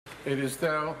It is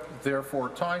now, therefore,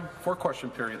 time for question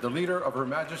period. The Leader of Her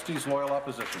Majesty's Loyal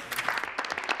Opposition.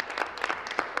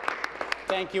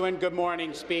 Thank you and good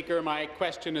morning, Speaker. My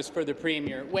question is for the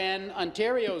Premier. When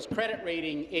Ontario's credit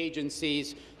rating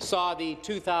agencies saw the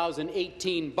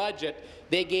 2018 budget,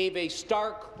 they gave a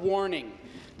stark warning.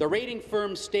 The rating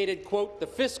firm stated, quote, "The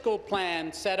fiscal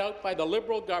plan set out by the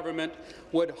Liberal government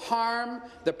would harm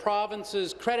the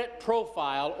province's credit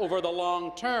profile over the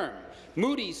long term."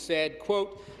 Moody's said,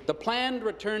 quote, "The planned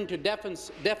return to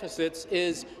deficits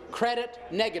is credit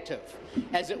negative,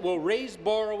 as it will raise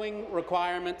borrowing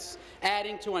requirements,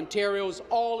 adding to Ontario's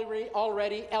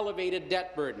already elevated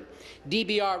debt burden."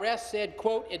 DBRS said,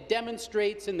 quote, "It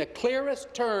demonstrates in the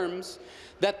clearest terms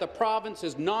that the province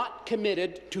is not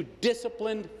committed to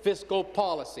disciplined fiscal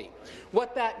policy."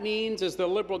 What that means is the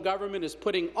Liberal government is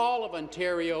putting all of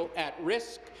Ontario at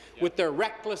risk with their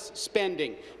reckless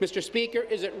spending. Mr. Speaker,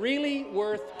 is it really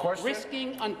worth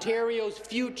risking Ontario's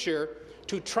future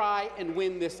to try and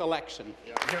win this election?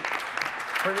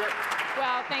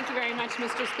 Well, thank you very much,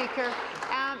 Mr. Speaker.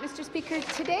 Mr. Speaker,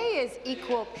 today is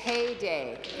Equal Pay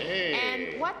Day. Hey.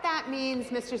 And what that means,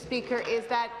 Mr. Speaker, is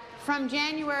that from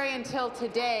January until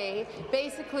today,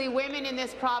 basically women in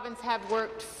this province have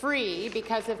worked free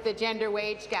because of the gender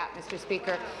wage gap, Mr.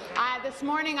 Speaker. This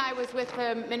morning I was with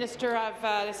the Minister of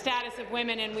the Status of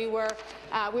Women, and we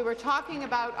were talking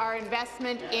about our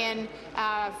investment in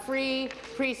free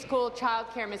preschool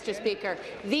childcare, Mr. Speaker.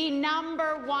 The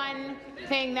 #1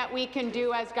 thing that we can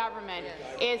do as government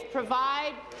is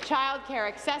provide childcare,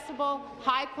 accessible,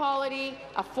 high-quality,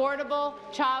 affordable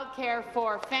childcare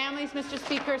for families, Mr.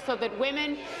 Speaker, so that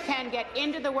women can get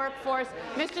into the workforce.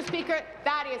 Mr. Speaker,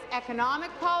 that is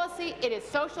economic policy, it is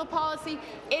social policy,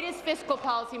 it is fiscal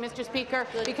policy, Mr. Speaker,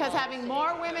 because having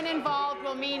more women involved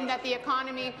will mean that the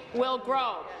economy will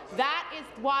grow. That is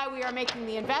why we are making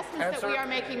the investments that we are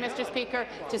making, Mr. Speaker,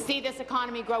 to see this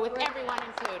economy grow with everyone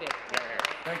included.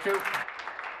 Thank you.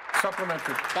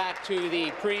 Supplementary. Back to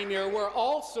the Premier. We're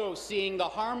also seeing the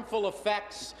harmful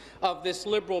effects of this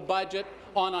Liberal budget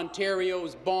on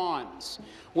Ontario's bonds.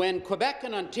 When Quebec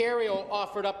and Ontario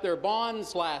offered up their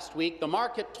bonds last week, the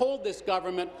market told this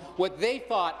government what they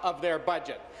thought of their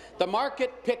budget. The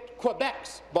market picked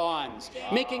Quebec's bonds,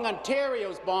 making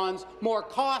Ontario's bonds more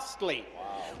costly.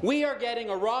 We are getting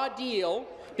a raw deal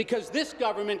because this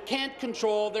government can't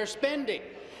control their spending.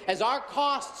 As our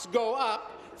costs go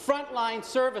up, frontline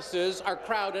services are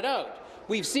crowded out.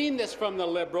 We've seen this from the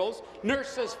Liberals,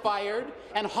 nurses fired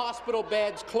and hospital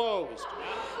beds closed.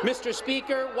 Mr.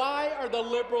 Speaker, why are the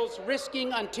Liberals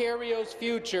risking Ontario's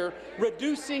future,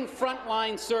 reducing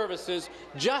frontline services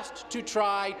just to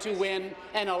try to win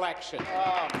an election?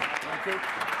 Thank you.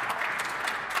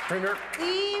 Premier.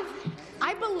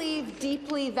 I believe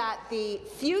deeply that the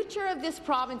future of this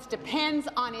province depends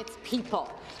on its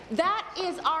people. That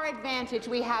is our advantage.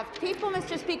 We have people,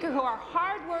 Mr. Speaker, who are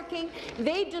hardworking.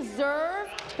 They deserve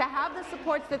to have the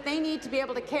supports that they need to be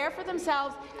able to care for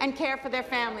themselves and care for their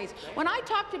families. When I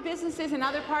talk to businesses in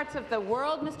other parts of the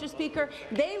world, Mr. Speaker,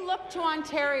 they look to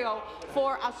Ontario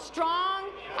for a strong,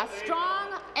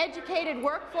 educated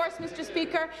workforce, Mr.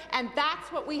 Speaker, and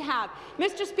that's what we have.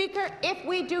 Mr. Speaker, if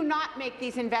we do not make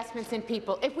these investments in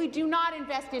people, if we do not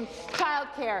invest in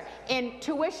childcare, in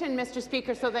tuition, Mr.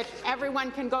 Speaker, so that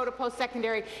everyone can go to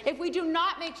post-secondary, if we do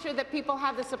not make sure that people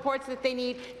have the supports that they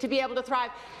need to be able to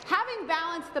thrive, having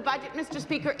balanced the budget, Mr.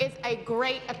 Speaker, is a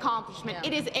great accomplishment.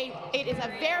 It is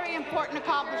a very important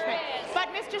accomplishment. But,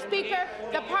 Mr. Speaker,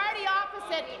 the party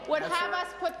opposite would have us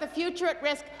put the future at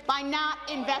risk by not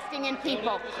investing in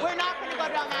people. We're not going to go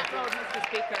down that road, Mr.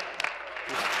 Speaker.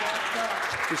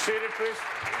 Be seated, please.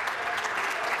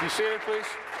 Be seated, please.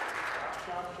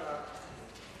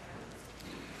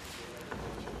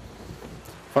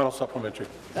 Final supplementary.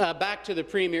 Back to the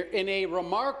Premier. In a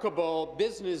remarkable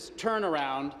business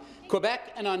turnaround,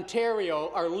 Quebec and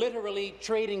Ontario are literally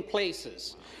trading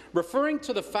places. Referring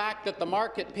to the fact that the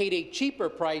market paid a cheaper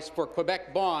price for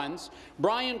Quebec bonds,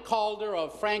 Brian Calder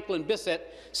of Franklin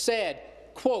Bissett said,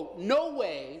 quote, "No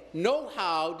way, no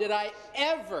how did I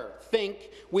ever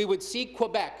think we would see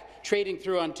Quebec trading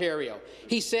through Ontario."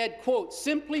 He said, quote,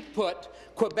 "Simply put,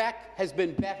 Quebec has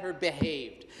been better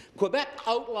behaved." Quebec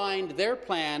outlined their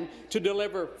plan to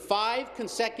deliver 5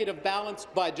 consecutive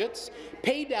balanced budgets,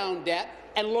 pay down debt,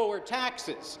 and lower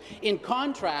taxes. In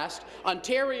contrast,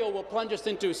 Ontario will plunge us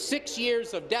into 6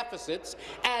 years of deficits,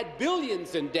 add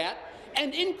billions in debt,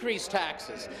 and increase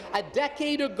taxes. A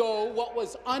decade ago, what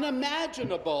was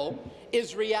unimaginable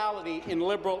is reality in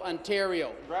Liberal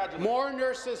Ontario. More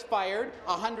nurses fired,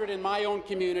 100 in my own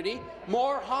community.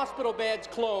 More hospital beds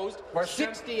closed,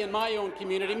 60 in my own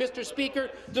community. Mr. Speaker,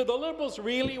 do the Liberals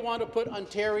really want to put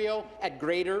Ontario at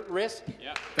greater risk?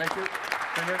 Yeah. Thank you.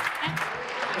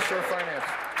 Minister of Finance.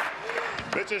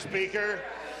 Mr. Speaker,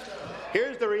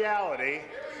 here's the reality.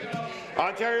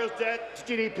 Ontario's debt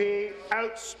to GDP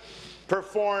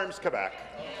outperforms Quebec.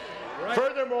 Right.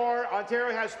 Furthermore,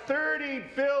 Ontario has $30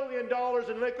 billion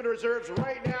in liquid reserves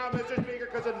right now, Mr. Speaker,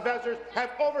 because investors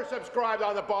have oversubscribed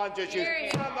on the bond issues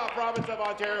from the province of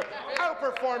Ontario,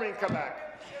 outperforming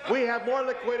Quebec. We have more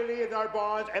liquidity in our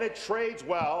bonds, and it trades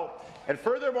well. And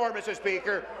furthermore, Mr.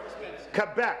 Speaker,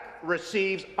 Quebec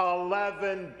receives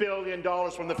 $11 billion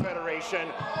from the Federation.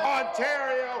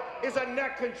 Ontario is a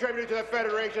net contributor to the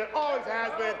Federation, always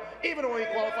has been, even when we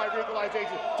qualified for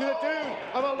equalization, to the tune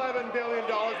of $11 billion,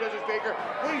 Mr. Speaker.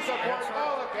 We support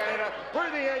all of Canada. We're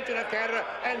the engine of Canada,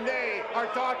 and they are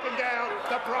talking down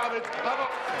the province of...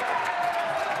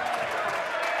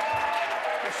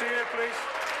 Be seated, please.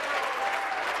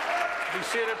 Be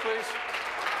seated, please.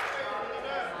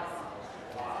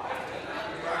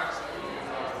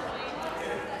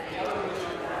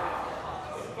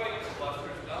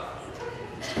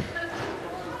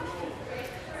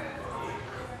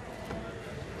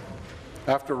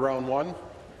 After round one,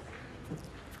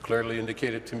 clearly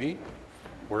indicated to me,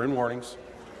 we're in warnings.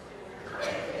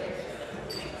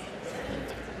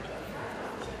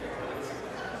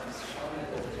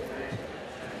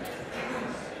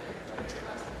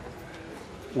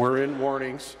 We're in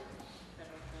warnings.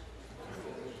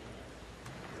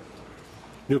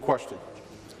 New question.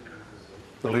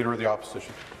 The Leader of the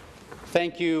Opposition.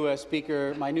 Thank you,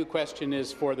 Speaker. My new question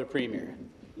is for the Premier.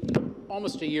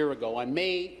 Almost a year ago, on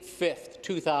May 5th,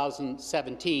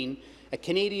 2017, a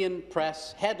Canadian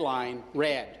press headline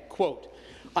read, quote,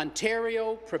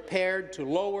 "Ontario prepared to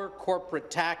lower corporate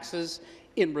taxes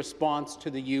in response to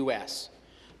the U.S."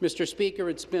 Mr. Speaker,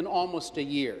 it's been almost a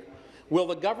year. Will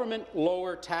the government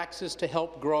lower taxes to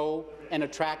help grow and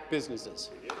attract businesses?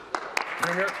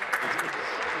 Premier.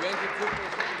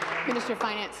 Minister of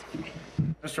Finance.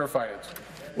 Minister of Finance.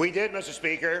 We did, Mr.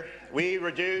 Speaker. We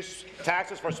reduced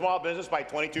taxes for small business by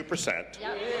 22%.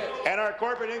 Yep. And our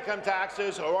corporate income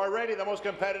taxes are already the most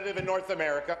competitive in North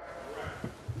America.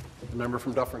 The member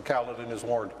from Dufferin-Caledon is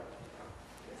warned.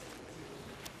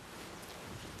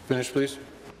 Finish, please.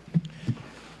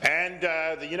 And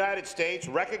the United States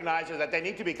recognizes that they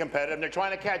need to be competitive, and they're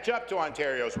trying to catch up to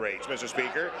Ontario's rates, Mr.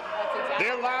 Speaker.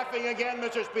 They're laughing again,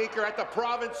 Mr. Speaker, at the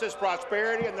province's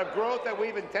prosperity and the growth that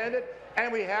we've intended,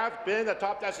 and we have been the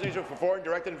top destination for foreign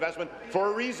direct investment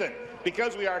for a reason,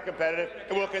 because we are competitive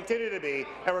and will continue to be,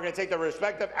 and we're going to take the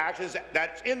respective actions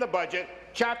that's in the budget.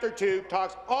 Chapter 2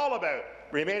 talks all about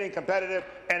remaining competitive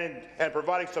and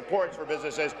providing supports for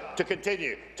businesses to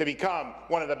continue to become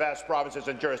one of the best provinces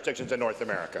and jurisdictions in North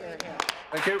America.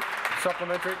 Thank you.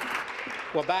 Supplementary.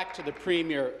 Well, back to the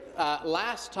Premier.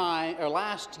 Last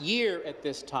year at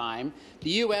this time,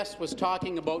 the U.S. was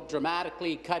talking about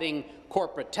dramatically cutting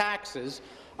corporate taxes.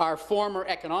 Our former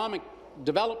economic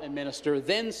development minister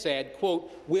then said, quote,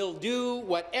 "We'll do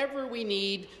whatever we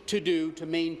need to do to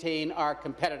maintain our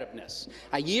competitiveness."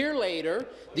 A year later,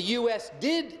 the U.S.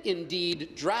 did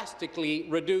indeed drastically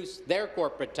reduce their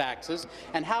corporate taxes.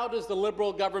 And how does the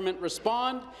Liberal government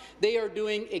respond? They are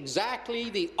doing exactly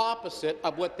the opposite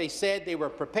of what they said they were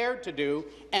prepared to do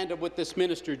and of what this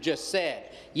minister just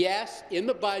said. Yes, in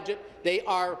the budget, they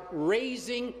are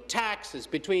raising taxes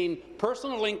between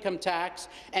personal income tax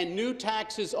and new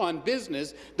taxes on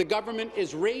business. The government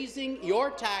is raising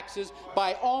your taxes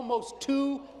by almost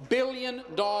 $2 billion.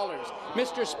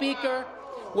 Mr. Speaker,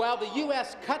 while the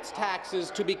U.S. cuts taxes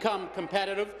to become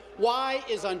competitive, why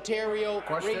is Ontario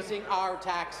raising our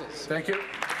taxes? Thank you.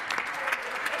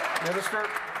 Minister.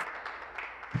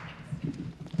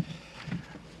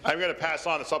 I'm going to pass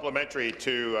on the supplementary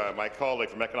to my colleague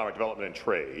from Economic Development and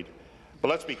Trade. But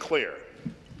let's be clear.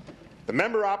 The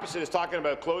member opposite is talking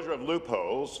about closure of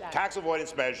loopholes, tax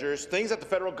avoidance measures, things that the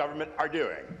federal government are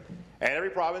doing. And every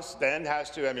province then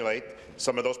has to emulate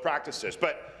some of those practices.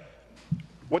 But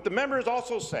what the member is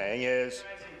also saying is,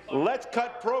 let's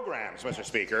cut programs, Mr.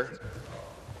 Speaker.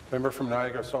 Member from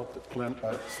Niagara South,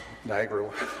 Niagara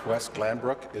West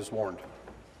Glanbrook is warned.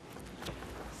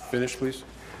 Finish, please.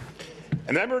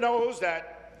 And the member knows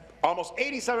that almost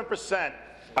 87%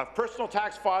 of personal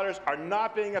tax filers are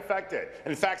not being affected.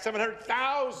 In fact,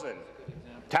 700,000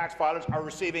 tax filers are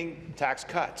receiving tax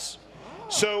cuts.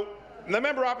 So the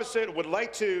member opposite would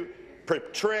like to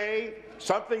portray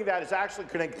something that is actually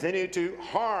going to continue to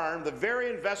harm the very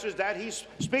investors that he's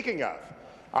speaking of.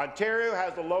 Ontario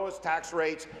has the lowest tax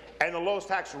rates and the lowest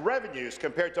tax revenues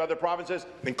compared to other provinces,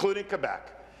 including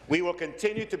Quebec. We will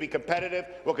continue to be competitive.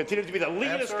 We'll continue to be the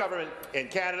leadest government in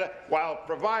Canada while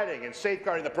providing and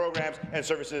safeguarding the programs and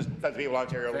services that the people of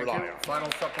Ontario rely on.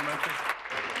 Final supplementary.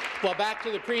 Well, back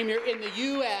to the Premier. In the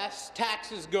U.S.,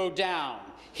 taxes go down.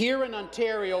 Here in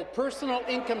Ontario, personal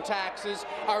income taxes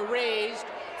are raised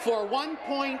for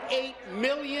 1.8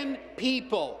 million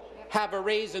people have a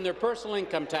raise in their personal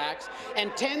income tax,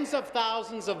 and tens of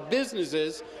thousands of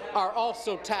businesses are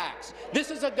also taxed.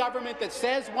 This is a government that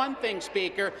says one thing,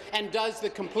 Speaker, and does the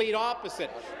complete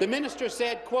opposite. The minister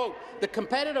said, quote, the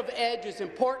competitive edge is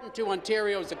important to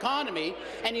Ontario's economy,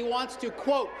 and he wants to,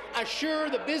 quote, assure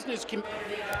the business community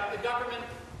the government.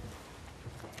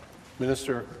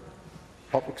 Minister,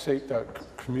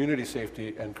 Community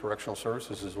Safety and Correctional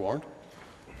Services is warned,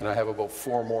 and I have about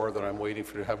 4 more that I'm waiting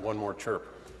for to have one more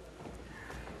chirp.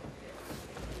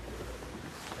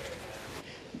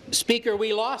 Speaker,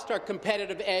 we lost our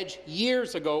competitive edge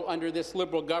years ago under this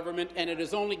Liberal government, and it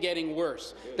is only getting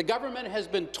worse. The government has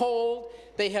been told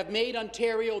they have made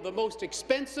Ontario the most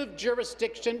expensive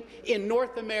jurisdiction in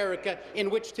North America in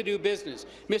which to do business.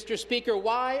 Mr. Speaker,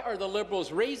 why are the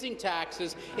Liberals raising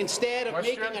taxes instead of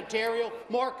making Ontario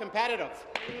more competitive?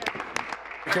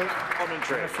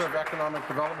 Minister of Economic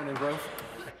Development and Growth.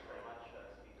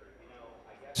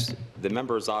 The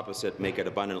members opposite make it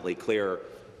abundantly clear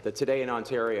that today in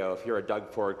Ontario, if you're a Doug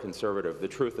Ford Conservative, the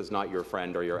truth is not your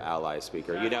friend or your ally,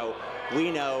 Speaker. You know, we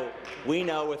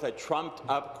know with a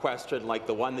trumped-up question like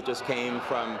the one that just came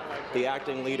from the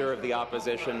acting leader of the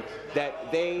opposition,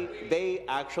 that they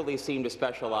actually seem to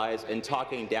specialize in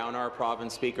talking down our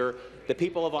province, Speaker. The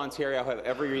people of Ontario have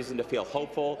every reason to feel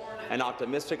hopeful and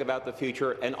optimistic about the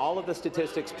future, and all of the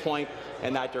statistics point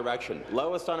in that direction.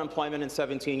 Lowest unemployment in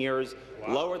 17 years,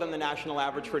 lower than the national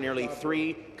average for nearly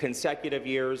 3 consecutive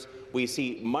years. We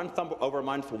see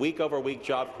month-over-month, week-over-week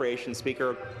job creation,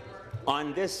 Speaker.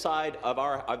 On this side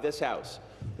of this House,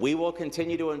 we will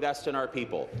continue to invest in our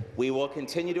people. We will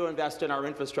continue to invest in our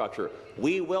infrastructure.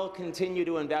 We will continue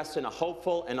to invest in a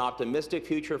hopeful and optimistic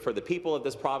future for the people of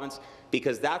this province,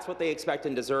 because that's what they expect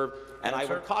and deserve. And I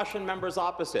would caution members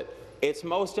opposite. It's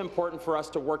most important for us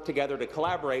to work together to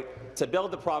collaborate to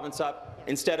build the province up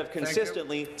instead of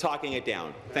consistently talking it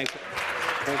down. Thanks.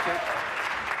 Thank you.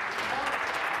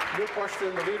 New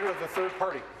question, the Leader of the Third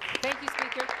Party. Thank you,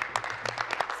 Speaker.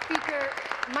 Speaker,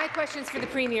 my question is for the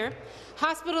Premier.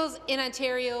 Hospitals in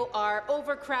Ontario are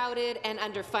overcrowded and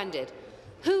underfunded.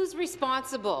 Who's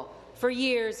responsible for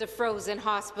years of frozen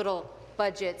hospital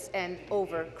budgets and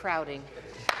overcrowding?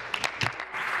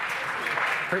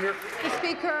 Premier. Mr.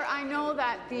 Speaker, I know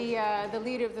that the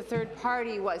Leader of the Third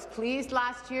Party was pleased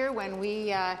last year when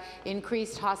we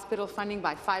increased hospital funding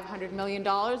by $500 million,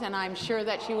 and I'm sure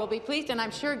that she will be pleased, and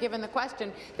I'm sure, given the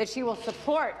question, that she will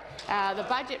support the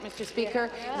budget, Mr.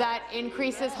 Speaker, that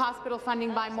increases hospital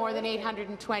funding by more than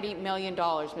 $820 million,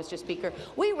 Mr. Speaker.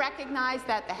 We recognize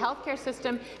that the healthcare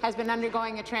system has been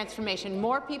undergoing a transformation.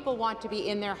 More people want to be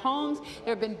in their homes.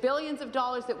 There have been billions of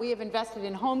dollars that we have invested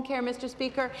in home care, Mr.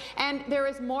 Speaker, and there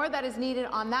is more that is needed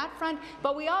on that front,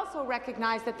 but we also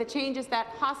recognize that the changes that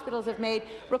hospitals have made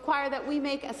require that we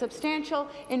make a substantial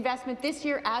investment this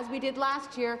year, as we did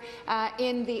last year,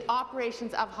 in the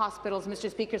operations of hospitals, Mr.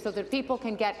 Speaker, so that people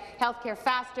can get health care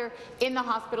faster in the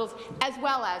hospitals as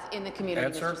well as in the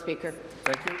community, Mr. Speaker.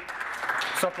 Thank you.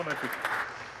 Supplementary.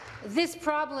 This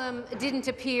problem didn't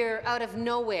appear out of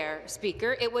nowhere,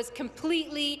 Speaker. It was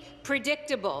completely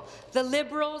predictable. The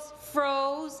Liberals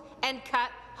froze and cut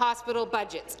hospital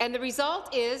budgets, and the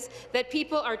result is that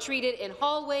people are treated in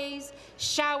hallways,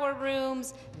 shower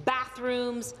rooms,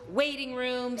 bathrooms, waiting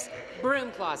rooms,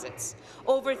 broom closets.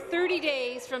 Over 30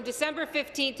 days from December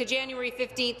 15th to January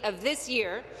 15th of this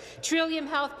year, Trillium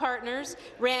Health Partners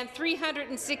ran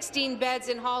 316 beds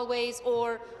in hallways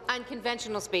or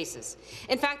unconventional spaces.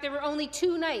 In fact, there were only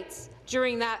 2 nights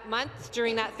during that month,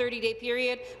 during that 30-day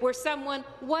period, where someone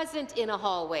wasn't in a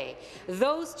hallway.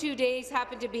 Those 2 days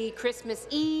happened to be Christmas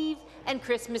Eve and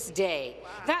Christmas Day.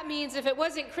 That means if it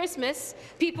wasn't Christmas,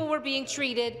 people were being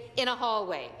treated in a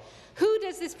hallway. Who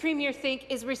does this Premier think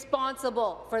is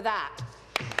responsible for that?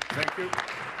 Thank you.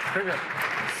 Premier.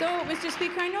 So, Mr.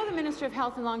 Speaker, I know the Minister of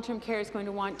Health and Long-Term Care is going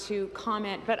to want to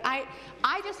comment, but I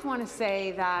just want to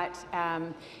say that,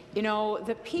 you know,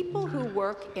 the people who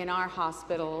work in our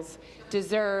hospitals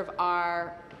deserve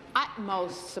our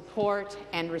utmost support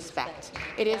and respect.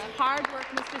 It is hard work,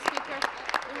 Mr. Speaker.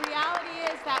 The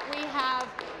reality is that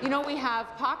we have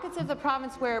pockets of the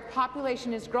province where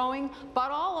population is growing, but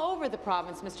all over the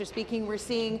province, Mr. Speaker, we're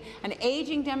seeing an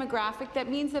aging demographic that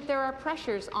means that there are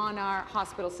pressures on our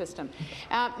hospital system.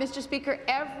 Mr. Speaker,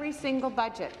 every single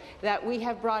budget that we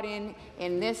have brought in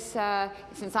this,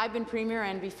 since I've been Premier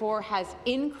and before, has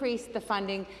increased the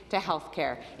funding to health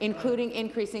care, including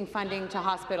increasing funding to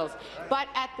hospitals. But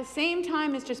at the same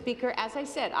time, Mr. Speaker, as I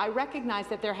said, I recognize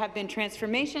that there have been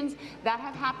transformations that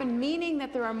have happened, meaning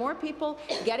that there are more people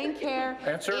getting care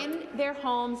in their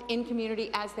homes, in community,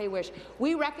 as they wish.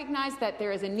 We recognize that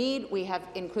there is a need. We have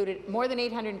included more than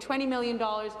 $820 million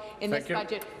in this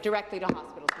budget directly to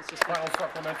hospitals, Mr. Speaker. Final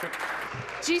supplementary.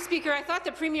 Gee, Speaker, I thought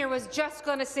the Premier was just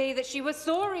going to say that she was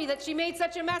sorry that she made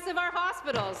such a mess of our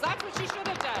hospitals. That's what she should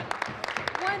have done.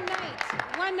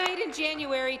 One night in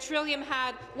January, Trillium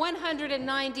had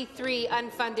 193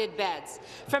 unfunded beds.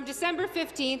 From December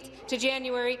 15th to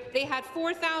January, they had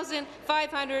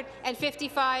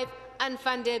 4,555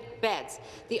 unfunded beds.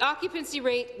 The occupancy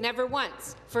rate never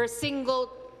once, for a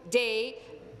single day,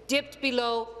 dipped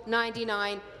below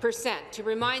 99%. To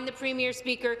remind the Premier,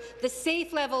 Speaker, the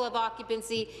safe level of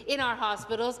occupancy in our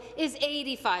hospitals is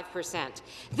 85%.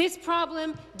 This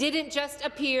problem didn't just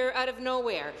appear out of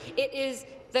nowhere. It is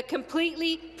the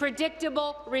completely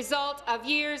predictable result of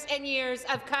years and years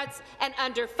of cuts and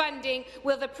underfunding.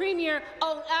 Will the Premier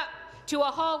own up to a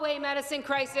hallway medicine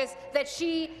crisis that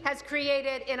she has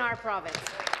created in our province?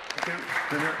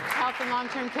 Health and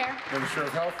long-term care. Minister of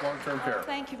Health, long-term care.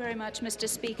 Thank you very much, Mr.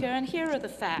 Speaker. And here are the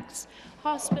facts.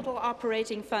 Hospital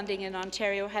operating funding in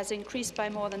Ontario has increased by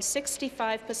more than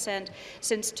 65%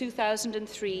 since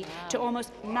 2003 to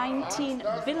almost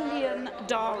 $19 billion.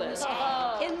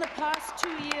 In the past 2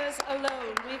 years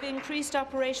alone, we've increased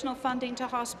operational funding to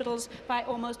hospitals by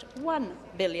almost $1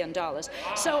 billion.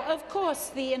 So, of course,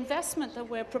 the investment that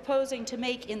we're proposing to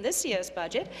make in this year's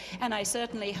budget, and I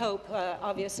certainly hope,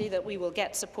 obviously, that we will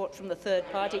get support from the third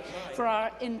party for our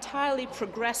entirely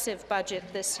progressive budget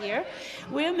this year,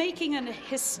 we're making an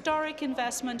historic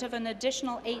investment of an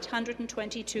additional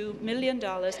 $822 million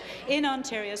in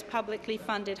Ontario's publicly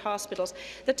funded hospitals.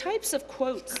 The types of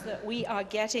quotes that we are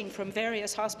getting from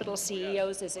various hospital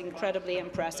CEOs is incredibly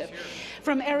impressive.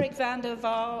 From Eric van der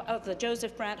Waal of the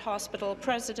Joseph Brant Hospital,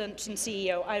 President and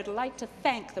CEO, I would like to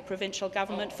thank the provincial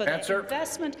government for their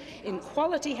investment in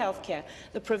quality health care.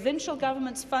 The provincial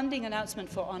government's funding announcement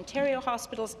for Ontario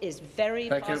hospitals is very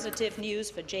positive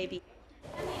news for JB.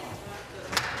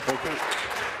 Thank you.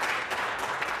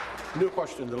 New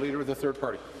question, the Leader of the Third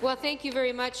Party. Well, thank you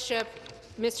very much,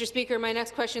 Mr. Speaker. My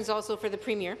next question is also for the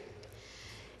Premier.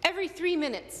 Every 3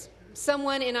 minutes,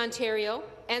 someone in Ontario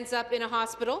ends up in a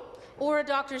hospital or a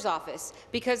doctor's office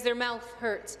because their mouth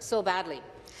hurts so badly.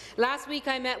 Last week,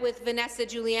 I met with Vanessa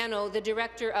Giuliano, the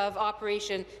director of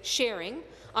Operation Sharing.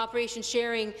 Operation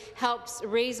Sharing helps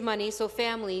raise money so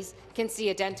families can see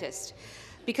a dentist.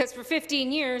 Because for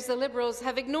 15 years, the Liberals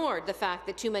have ignored the fact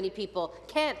that too many people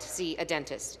can't see a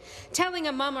dentist. Telling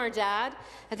a mum or dad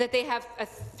that they have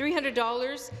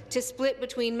 $300 to split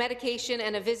between medication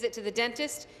and a visit to the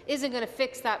dentist isn't going to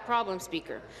fix that problem,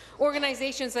 Speaker.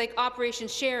 Organizations like Operation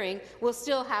Sharing will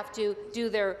still have to do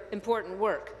their important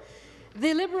work.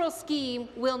 The Liberal scheme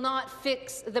will not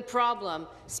fix the problem,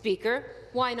 Speaker.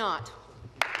 Why not?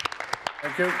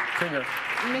 Thank you. Premier.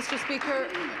 Mr. Speaker,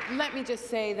 let me just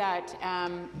say that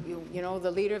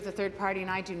the Leader of the Third Party and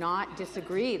I do not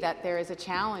disagree that there is a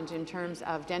challenge in terms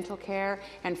of dental care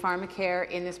and pharmacare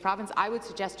in this province. I would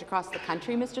suggest across the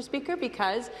country, Mr. Speaker,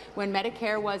 because when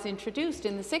Medicare was introduced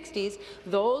in the 60s,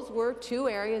 those were two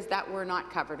areas that were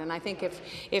not covered. And I think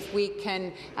if we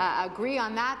can agree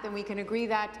on that, then we can agree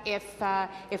that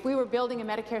if we were building a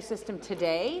Medicare system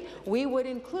today, we would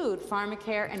include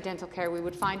pharmacare and dental care. We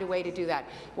would find a way to do that.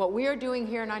 What we are doing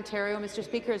here in Ontario, Mr.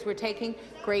 Speaker, is we're taking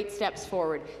great steps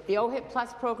forward. The OHIP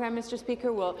Plus program, Mr. Speaker,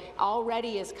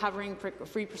 already is covering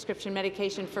free prescription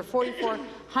medication for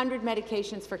 4,400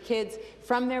 medications for kids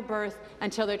from their birth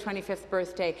until their 25th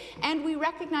birthday. And we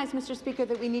recognize, Mr. Speaker,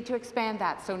 that we need to expand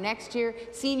that. So next year,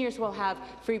 seniors will have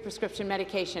free prescription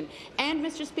medication. And,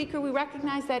 Mr. Speaker, we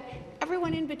recognize that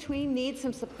everyone in between needs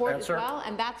some support as well,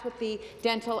 and that's what the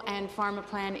dental and pharma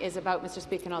plan is about, Mr.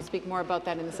 Speaker, and I'll speak more about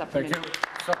that in the supplementary. Thank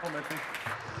you. Supplementary.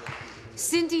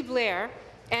 Cindy Blair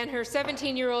and her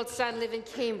 17-year-old son live in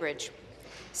Cambridge.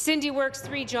 Cindy works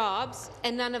 3 jobs,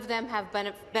 and none of them have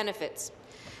benefits.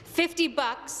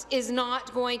 $50 is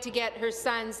not going to get her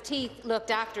son's teeth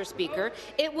looked after, Speaker.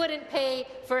 It wouldn't pay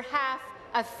for half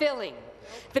a filling.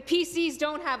 The PCs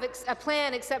don't have a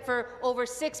plan except for over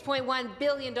 $6.1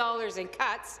 billion in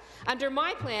cuts. Under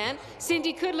my plan,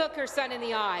 Cindy could look her son in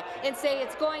the eye and say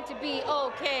it's going to be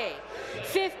okay.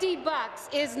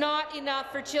 $50 is not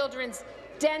enough for children's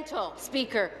dental,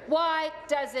 Speaker. Why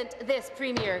doesn't this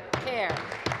Premier care?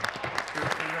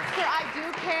 I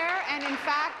do care, and in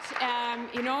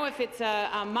fact, you know, if it's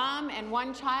a mom and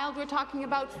one child, we're talking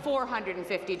about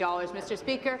 $450, Mr.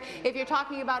 Speaker. If you're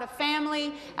talking about a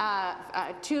family,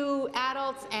 2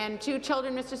 adults and 2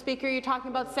 children, Mr. Speaker, you're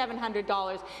talking about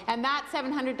 $700, and that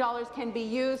 $700 can be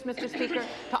used, Mr. Speaker,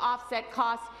 to offset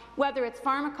costs. Whether it's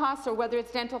pharma costs or whether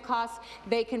it's dental costs,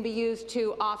 they can be used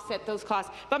to offset those costs.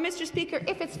 But, Mr. Speaker,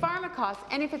 if it's pharma costs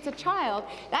and if it's a child,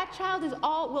 that child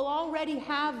will already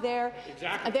have their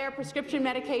prescription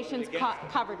medications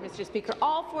covered, Mr. Speaker,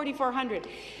 all 4,400.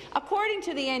 According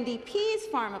to the NDP's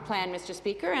pharma plan, Mr.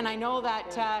 Speaker, and I know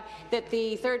that that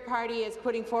the third party is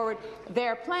putting forward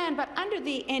their plan, but under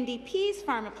the NDP's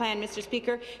pharma plan, Mr.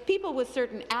 Speaker, people with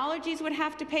certain allergies would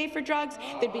have to pay for drugs.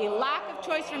 There'd be a lack of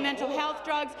choice for mental health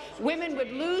drugs. Women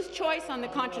would lose choice on the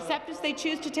contraceptives they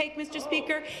choose to take, Mr.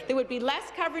 Speaker. There would be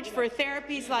less coverage for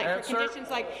therapies like for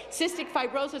conditions like cystic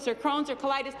fibrosis or Crohn's or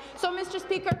colitis. So, Mr.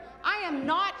 Speaker, I am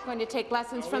not going to take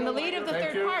lessons from the leader of the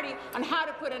third party on how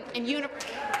to put an uniform.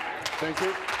 Thank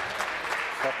you.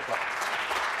 Stop the clock.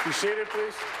 Be seated,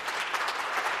 please.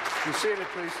 Be seated,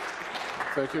 please.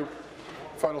 Thank you.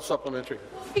 Final supplementary.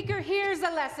 Speaker, here's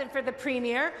a lesson for the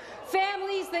Premier.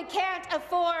 Families that can't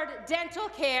afford dental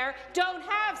care don't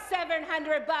have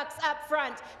 $700 up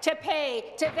front to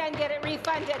pay to then get it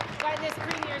refunded by this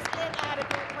Premier's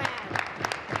inadequate plan.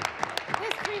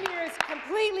 This Premier is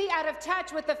completely out of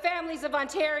touch with the families of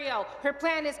Ontario. Her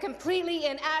plan is completely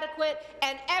inadequate,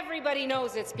 and everybody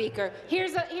knows it, Speaker.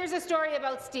 Here's a story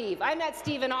about Steve. I met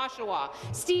Steve in Oshawa.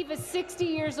 Steve is 60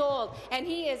 years old, and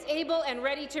he is able and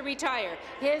ready to retire.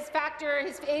 His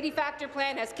 80-factor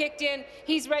plan has kicked in.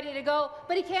 He's ready to go,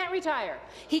 but he can't retire.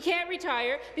 He can't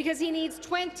retire because he needs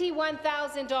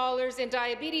 $21,000 in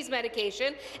diabetes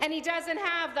medication, and he doesn't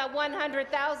have that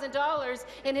 $100,000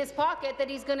 in his pocket that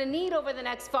he's going to need over the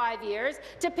next 5 years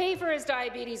to pay for his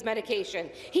diabetes medication.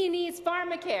 He needs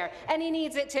pharmacare, and he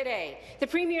needs it today. The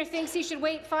Premier thinks he should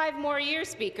wait 5 more years,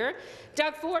 Speaker.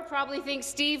 Doug Ford probably thinks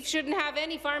Steve shouldn't have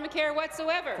any pharmacare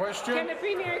whatsoever. Question. Can the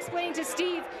Premier explain to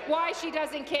Steve why she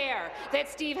doesn't care that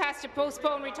Steve has to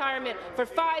postpone retirement for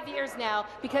 5 years now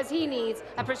because he needs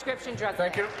a prescription drug?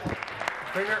 Thank you.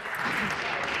 Premier.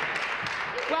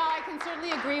 Well, I can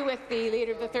certainly agree with the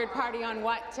Leader of the Third Party on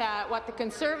what the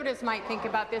Conservatives might think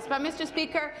about this. But, Mr.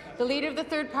 Speaker, the Leader of the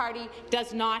Third Party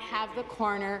does not have the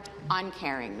corner on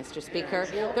caring, Mr. Speaker.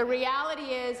 The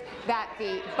reality is that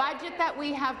the budget that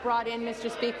we have brought in,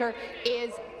 Mr. Speaker,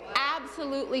 is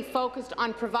absolutely focused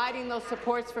on providing those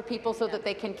supports for people so that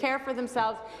they can care for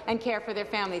themselves and care for their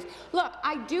families. Look,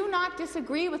 I do not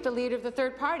disagree with the Leader of the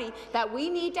Third Party that we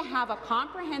need to have a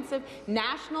comprehensive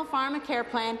national pharmacare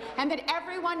plan and that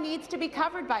everyone needs to be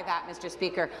covered by that, Mr.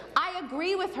 Speaker. I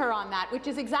agree with her on that, which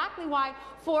is exactly why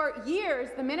for years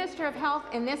the Minister of Health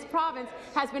in this province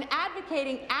has been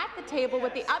advocating at the table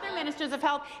with the other Ministers of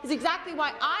Health, is exactly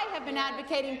why I have been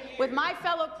advocating with my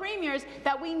fellow premiers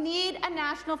that we need a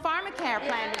national pharmacare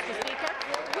plan, Mr. Speaker.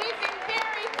 We've been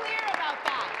very clear about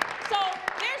that. So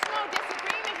there's no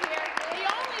disagreement here. The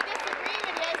only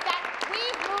disagreement is that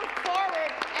we've moved forward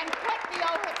and put the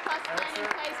OHIP Plus plan in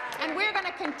place, and we're going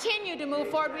to continue to move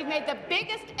forward. We've made the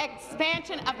biggest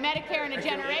expansion of Medicare in a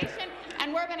generation,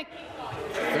 and we're going to...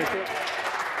 Thank you.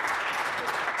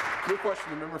 New question,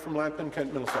 the member from Lambton,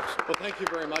 Kent Middlesex. Well, thank you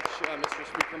very much, Mr.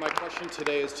 Speaker. My question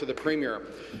today is to the Premier.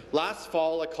 Last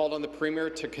fall, I called on the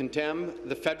Premier to condemn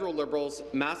the federal Liberals'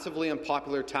 massively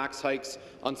unpopular tax hikes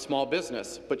on small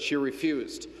business, but she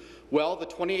refused. Well, the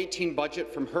 2018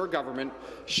 budget from her government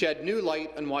shed new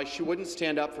light on why she wouldn't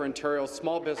stand up for Ontario's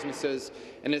small businesses,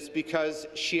 and it's because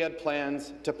she had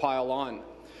plans to pile on.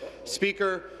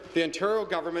 Speaker, the Ontario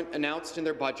government announced in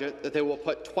their budget that they will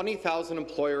put 20,000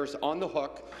 employers on the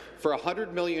hook for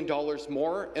 $100 million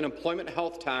more in employment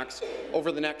health tax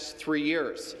over the next 3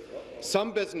 years.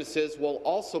 Some businesses will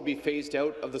also be phased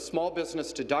out of the small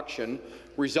business deduction,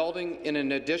 resulting in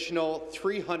an additional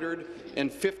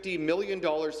 $350 million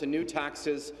in new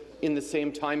taxes in the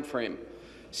same time frame.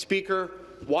 Speaker,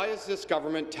 why is this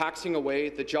government taxing away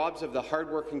the jobs of the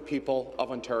hardworking people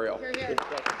of Ontario?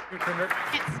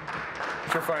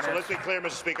 So let's be clear,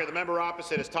 Mr. Speaker. The member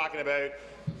opposite is talking about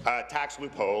tax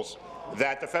loopholes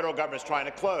that the federal government is trying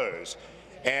to close.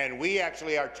 And we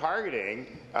actually are targeting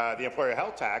the employer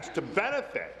health tax to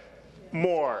benefit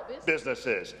more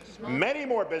businesses. Many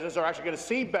more businesses are actually going to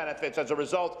see benefits as a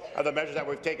result of the measures that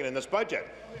we've taken in this budget.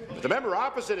 But the member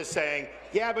opposite is saying,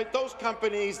 yeah, but those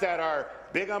companies that are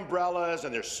big umbrellas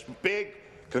and they're big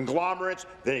conglomerates,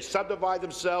 they subdivide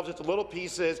themselves into little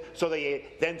pieces so they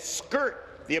then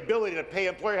skirt the ability to pay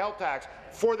employer health tax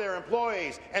for their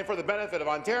employees and for the benefit of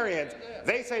Ontarians.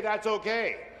 They say that's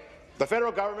okay. The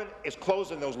federal government is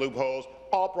closing those loopholes.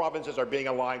 All provinces are being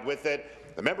aligned with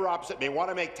it. The member opposite may want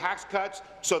to make tax cuts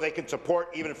so they can support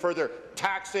even further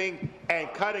taxing and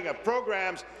cutting of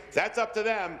programs. That's up to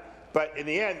them. But in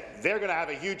the end, they're going to have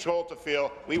a huge hole to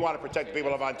fill. We want to protect the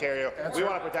people of Ontario. We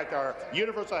want to protect our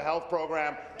universal health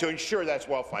program to ensure that's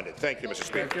well funded. Thank you, Mr.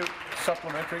 Speaker. Thank you.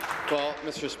 Supplementary. Well,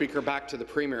 Mr. Speaker, back to the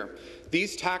Premier.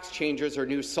 These tax changes are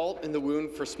new salt in the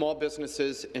wound for small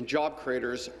businesses and job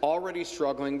creators already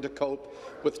struggling to cope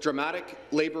with dramatic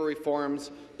labour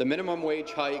reforms, the minimum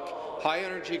wage hike, high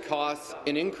energy costs,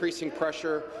 and increasing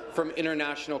pressure from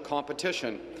international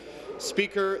competition.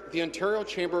 Speaker, the Ontario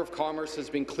Chamber of Commerce has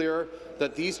been clear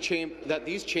that these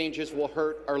changes will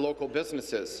hurt our local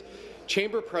businesses.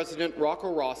 Chamber President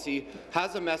Rocco Rossi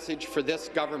has a message for this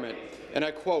government, and I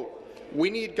quote,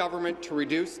 "We need government to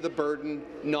reduce the burden,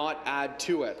 not add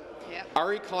to it." Yep.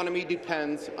 Our economy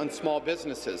depends on small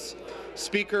businesses.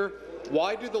 Speaker,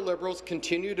 why do the Liberals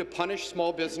continue to punish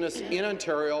small business in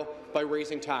Ontario by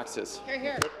raising taxes? Hear,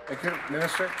 hear. Thank you.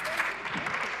 Minister.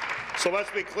 So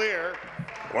let's be clear.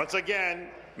 Once again,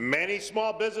 many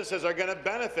small businesses are going to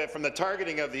benefit from the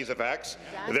targeting of these effects.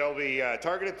 They'll be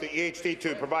targeted to EHT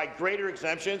to provide greater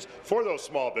exemptions for those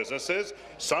small businesses.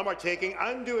 Some are taking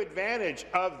undue advantage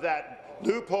of that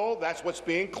loophole. That's what's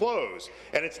being closed.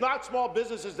 And it's not small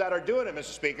businesses that are doing it,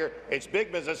 Mr. Speaker. It's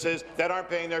big businesses that aren't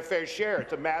paying their fair share.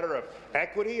 It's a matter of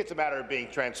equity. It's a matter of being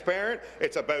transparent.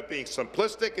 It's about being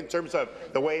simplistic in terms of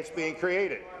the way it's being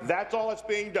created. That's all that's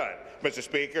being done, Mr.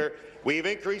 Speaker. We've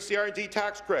increased the R&D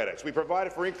tax credits. We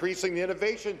provided for increasing the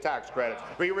innovation tax credits.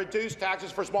 We reduced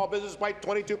taxes for small business by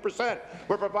 22%.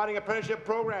 We're providing apprenticeship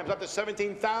programs up to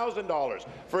 $17,000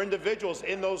 for individuals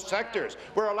in those sectors.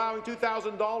 We're allowing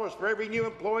 $2,000 for every new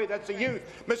employee that's a youth.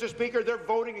 Mr. Speaker, they're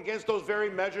voting against those very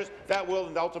measures that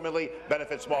will ultimately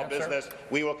benefit small business.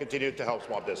 We will continue to help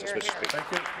small business, Mr. Speaker.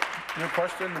 Thank you. New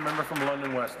question, the member from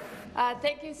London West.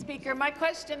 Thank you, Speaker. My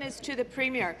question is to the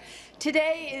Premier.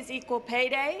 Today is Equal Pay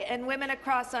Day, and women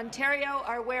across Ontario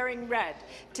are wearing red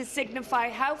to signify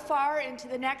how far into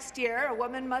the next year a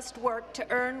woman must work to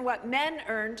earn what men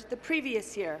earned the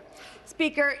previous year.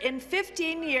 Speaker, in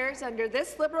 15 years under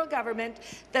this Liberal government,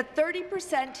 the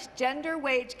 30% gender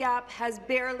wage gap has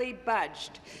barely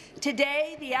budged.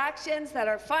 Today, the actions that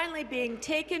are finally being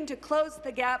taken to close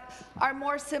the gap are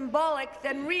more symbolic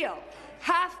than real.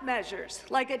 Half measures,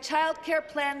 like a child care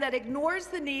plan that ignores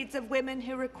the needs of women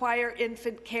who require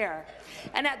infant care.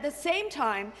 And at the same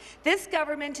time, this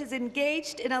government is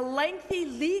engaged in a lengthy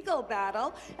legal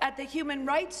battle at the Human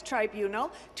Rights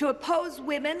Tribunal to oppose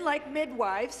women like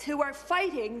midwives who are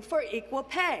fighting for equal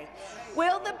pay.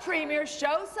 Will the Premier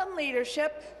show some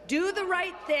leadership, do the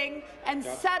right thing, and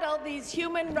settle these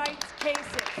human rights cases?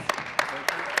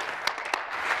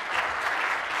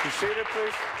 Be seated,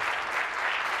 please.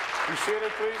 Be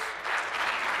seated, please.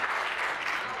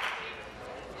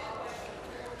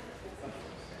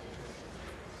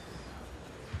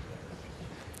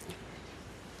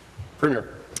 Premier.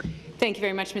 Thank you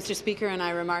very much, Mr. Speaker. And I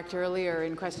remarked earlier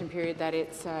in question period that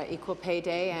it's Equal Pay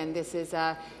Day, and this is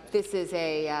a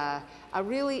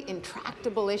really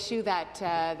intractable issue that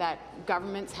that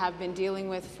governments have been dealing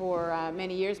with for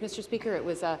many years, Mr. Speaker. It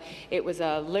was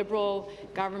a Liberal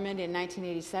government in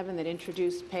 1987 that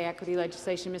introduced pay equity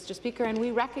legislation, Mr. Speaker, and we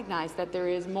recognize that there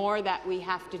is more that we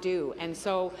have to do. And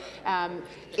so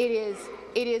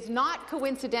it is not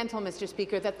coincidental, Mr.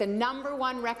 Speaker, that the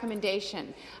 #1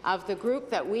 recommendation of the group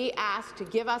that we asked to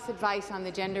give us advice on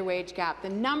the gender wage gap, the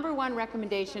 #1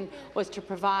 recommendation was to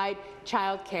provide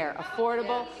child care,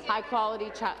 affordable,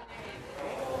 high-quality child.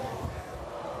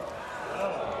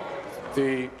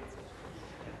 The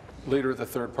Leader of the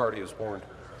third party is warned.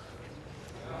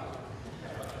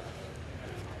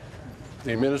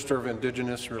 The Minister of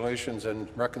Indigenous Relations and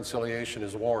Reconciliation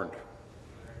is warned.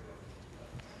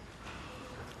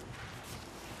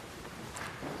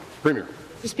 Premier.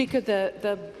 Speaker,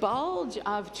 the bulge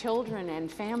of children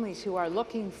and families who are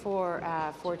looking for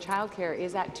childcare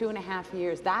is at 2.5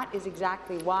 years. That is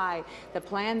exactly why the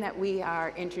plan that we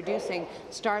are introducing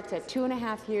starts at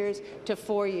 2.5 years to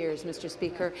 4 years, Mr.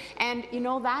 Speaker. And you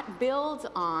know that builds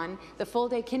on the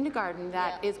full-day kindergarten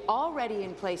that is already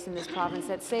in place in this province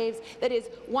that is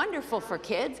wonderful for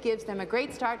kids, gives them a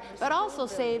great start, but also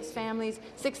saves families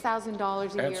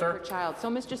 $6,000 a year per child. So,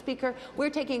 Mr. Speaker,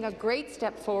 we're taking a great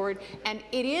step forward, and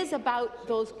it is about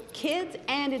those kids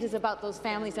and it is about those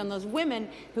families and those women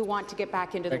who want to get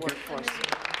back into the workforce.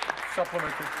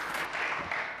 Supplementary.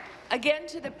 Again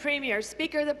to the Premier.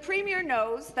 Speaker, the Premier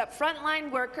knows that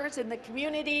frontline workers in the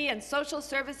community and social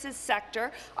services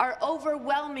sector are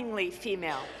overwhelmingly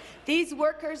female. These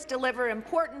workers deliver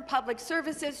important public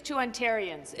services to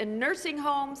Ontarians in nursing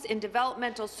homes, in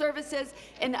developmental services,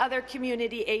 and other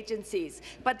community agencies.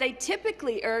 But they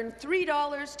typically earn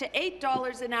 $3 to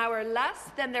 $8 an hour less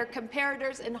than their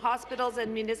comparators in hospitals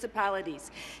and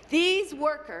municipalities. These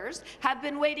workers have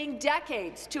been waiting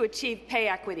decades to achieve pay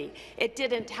equity. It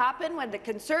didn't happen when the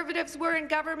Conservatives were in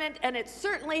government, and it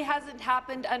certainly hasn't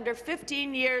happened under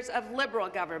 15 years of Liberal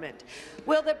government.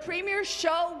 Will the Premier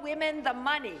show women the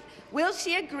money? Will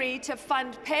she agree to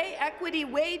fund pay equity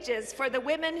wages for the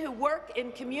women who work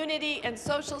in community and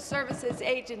social services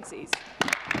agencies?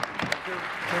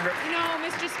 No,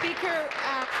 Mr. Speaker.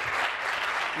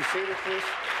 Be seated, please.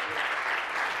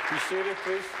 Be seated,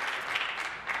 please.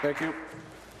 Thank you.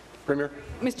 Premier.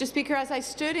 Mr. Speaker, as I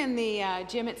stood in the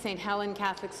gym at St. Helen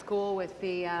Catholic School with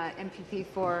the MPP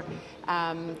for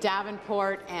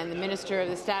Davenport and the Minister of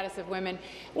the Status of Women,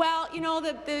 well, you know,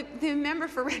 the member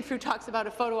for Renfrew talks about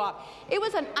a photo op. It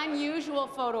was an unusual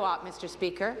photo op, Mr.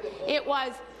 Speaker. It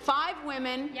was 5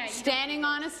 women standing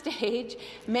on a stage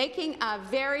making a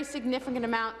very significant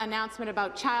announcement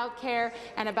about childcare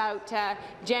and about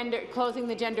closing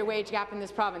the gender wage gap in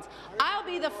this province. I'll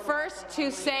be the first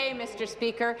to say, Mr.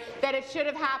 Speaker, that it should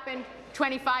have happened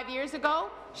 25 years ago,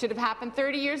 should have happened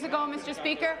 30 years ago, Mr.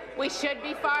 Speaker. We should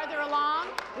be farther along.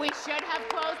 We should have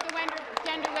closed the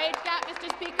gender wage gap,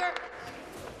 Mr. Speaker.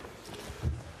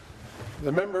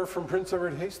 The member from Prince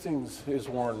Edward Hastings is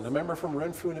warned. The member from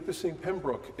Renfrew and Nipissing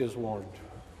Pembroke is warned.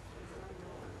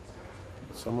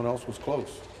 Someone else was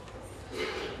close.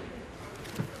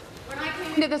 When I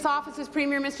came into this office as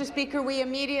Premier, Mr. Speaker, we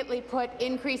immediately put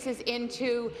increases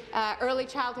into early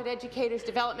childhood educators,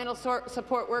 developmental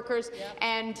support workers,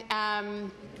 and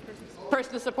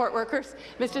personal support workers,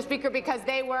 Mr. Speaker, because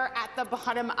they were at the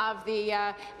bottom of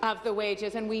the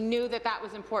wages, and we knew that that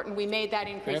was important. We made that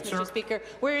increase, Mr. Speaker.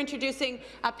 We're introducing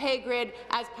a pay grid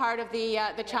as part of the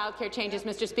childcare changes,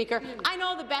 Mr. Speaker. I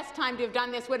know the best time to have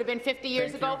done this would have been 50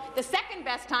 years ago. The second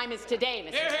best time is today,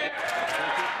 Mr. Speaker.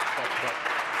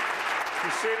 Be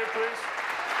seated, please.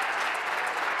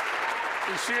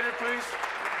 Be seated, please.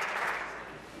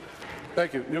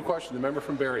 Thank you. New question. The member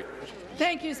from Barrie.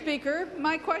 Thank you, Speaker.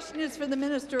 My question is for the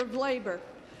Minister of Labour.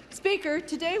 Speaker,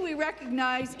 today we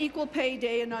recognize Equal Pay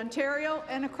Day in Ontario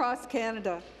and across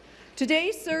Canada.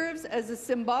 Today serves as a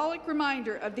symbolic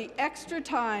reminder of the extra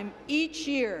time each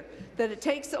year that it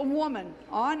takes a woman,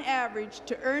 on average,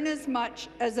 to earn as much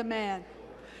as a man.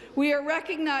 We are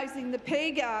recognizing the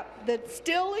pay gap that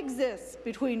still exists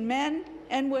between men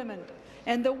and women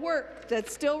and the work that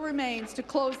still remains to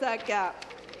close that gap.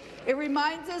 It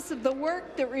reminds us of the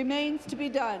work that remains to be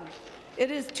done.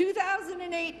 It is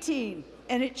 2018,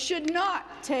 and it should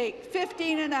not take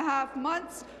 15.5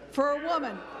 months for a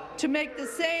woman to make the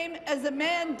same as a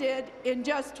man did in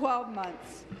just 12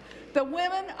 months. The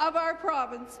women of our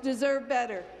province deserve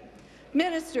better.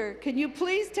 Minister, can you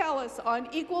please tell us on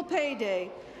Equal Pay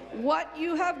Day what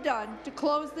you have done to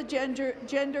close the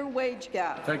gender wage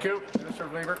gap? Thank you. Minister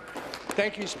of Labour.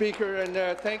 Thank you, Speaker,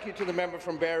 and thank you to the member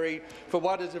from Barrie for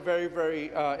what is a very,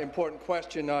 very important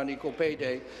question on Equal Pay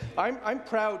Day. I'm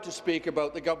proud to speak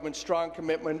about the government's strong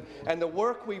commitment and the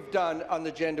work we've done on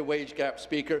the gender wage gap,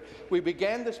 Speaker. We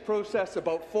began this process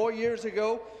about 4 years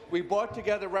ago. We brought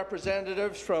together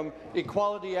representatives from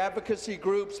equality advocacy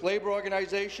groups, labour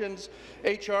organizations,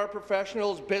 HR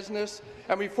professionals, business,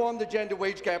 and we formed the Gender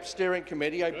Wage Gap Steering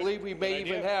Committee. I believe we may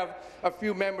even have a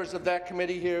few members of that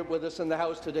committee here with us in the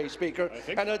House today, Speaker.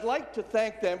 And I'd like to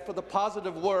thank them for the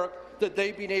positive work that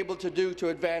they've been able to do to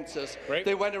advance this.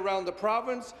 They went around the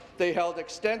province, they held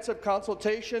extensive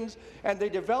consultations, and they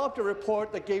developed a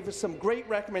report that gave us some great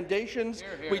recommendations.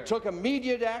 We took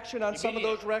immediate action on some of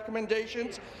those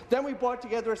recommendations. Then we brought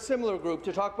together a similar group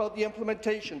to talk about the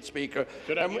implementation, Speaker.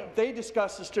 And they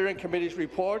discussed the steering committee's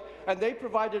report, and they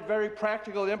provided very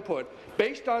practical input.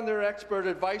 Based on their expert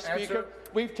advice, Speaker,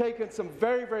 we've taken some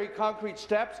very, very concrete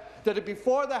steps that are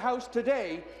before the House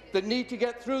today that need to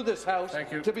get through this House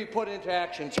to be put into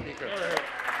action, Speaker.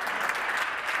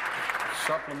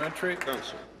 Supplementary.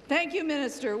 Thank you,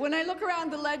 Minister. When I look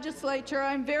around the legislature,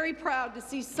 I'm very proud to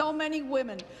see so many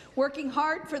women working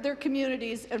hard for their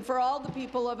communities and for all the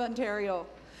people of Ontario.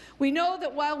 We know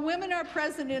that while women are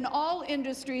present in all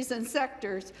industries and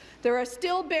sectors, there are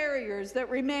still barriers that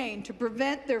remain to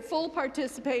prevent their full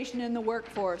participation in the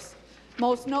workforce.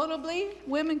 Most notably,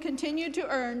 women continue to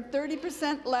earn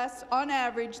 30% less on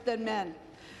average than men.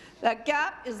 That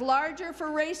gap is larger for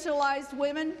racialized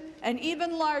women and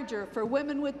even larger for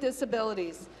women with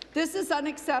disabilities. This is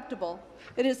unacceptable.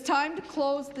 It is time to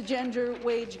close the gender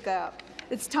wage gap.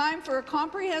 It's time for a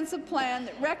comprehensive plan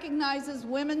that recognizes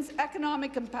women's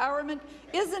economic empowerment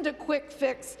isn't a quick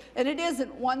fix, and it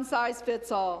isn't one size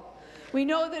fits all. We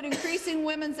know that increasing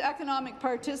women's economic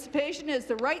participation is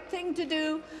the right thing to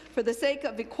do for the sake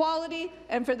of equality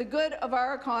and for the good of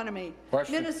our economy.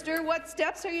 Minister, what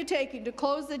steps are you taking to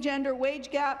close the gender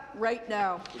wage gap right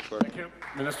now? Thank you.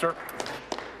 Minister.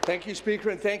 Thank you,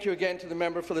 Speaker, and thank you again to the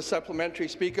member for the supplementary.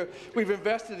 Speaker, we've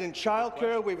invested in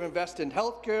childcare, we've invested in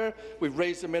health care, we've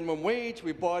raised the minimum wage,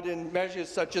 we've brought in measures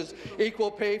such as equal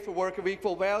pay for work of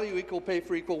equal value, equal pay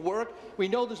for equal work. We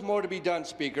know there's more to be done,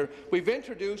 Speaker. We've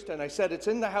introduced, and I said it's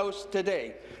in the House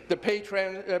today, the pay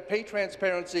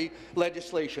transparency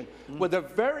legislation. We're the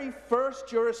very first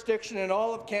jurisdiction in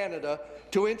all of Canada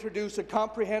to introduce a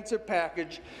comprehensive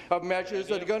package of measures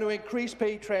that are going to increase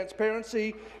pay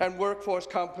transparency and workforce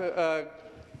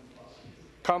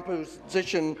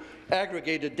composition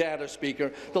aggregated data,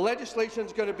 Speaker. The legislation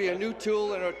is going to be a new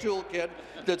tool in our toolkit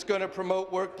that's going to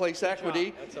promote workplace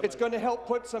equity. It's going to help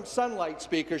put some sunlight,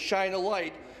 Speaker, shine a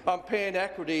light on pay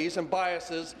inequities and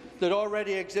biases that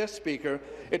already exist, Speaker.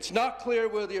 It's not clear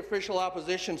where the official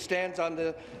opposition stands on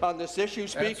this issue,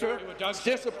 Speaker. It's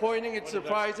disappointing, it's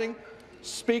surprising.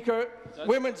 Speaker,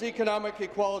 women's economic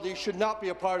equality should not be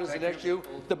a partisan issue.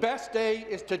 The best day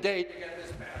is today to get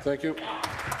this passed. Thank you.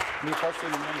 New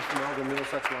question, the member from Elgin,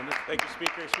 Middlesex, London. Thank you,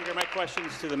 Speaker. Speaker, my question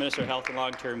is to the Minister of Health and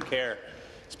Long-Term Care.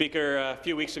 Speaker, a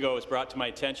few weeks ago it was brought to my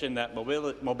attention that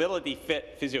Mobility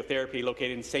Fit Physiotherapy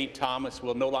located in St. Thomas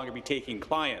will no longer be taking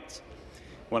clients.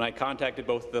 When I contacted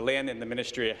both the LHIN and the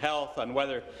Ministry of Health on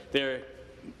whether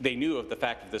they knew of the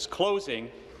fact of this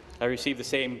closing, I received the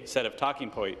same set of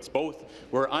talking points. Both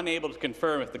were unable to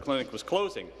confirm if the clinic was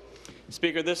closing.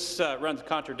 Speaker, this runs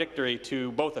contradictory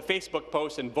to both a Facebook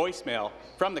post and voicemail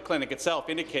from the clinic itself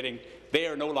indicating they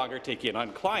are no longer taking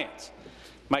on clients.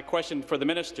 My question for the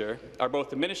minister, are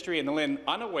both the ministry and the LHIN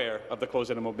unaware of the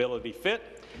closing of Mobility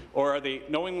Fit, or are they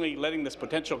knowingly letting this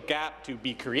potential gap to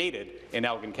be created in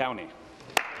Elgin County?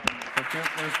 Thank you.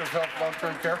 Minister of Health,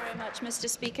 Long-Term Care. Thank you very much, Mr.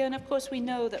 Speaker. And of course, we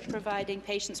know that providing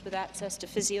patients with access to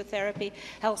physiotherapy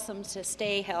helps them to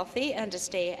stay healthy and to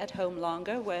stay at home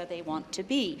longer where they want to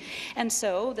be. And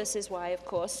so this is why, of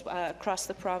course, across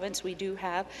the province we do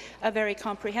have a very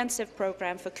comprehensive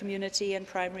program for community and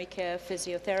primary care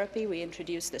physiotherapy. We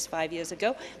introduced this 5 years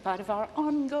ago, part of our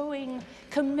ongoing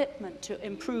commitment to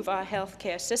improve our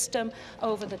healthcare system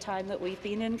over the time that we've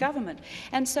been in government.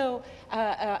 And so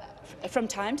from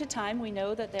time to time, we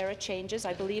know that there are changes.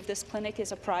 I believe this clinic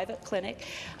is a private clinic,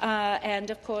 and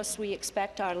of course we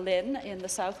expect our LHIN in the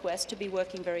Southwest to be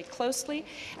working very closely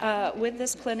with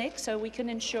this clinic so we can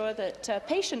ensure that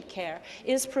patient care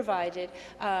is provided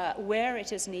where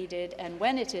it is needed and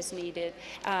when it is needed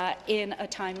in a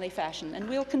timely fashion. And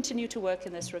we'll continue to work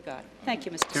in this regard. Thank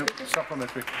you, Mr. Speaker.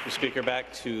 Supplementary. Mr. Speaker,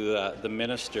 back to the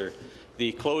minister.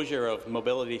 The closure of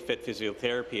Mobility Fit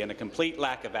Physiotherapy and a complete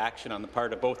lack of action on the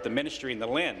part of both the ministry and the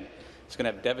LHIN is going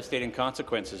to have devastating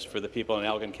consequences for the people in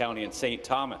Elgin County and St.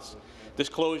 Thomas. This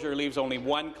closure leaves only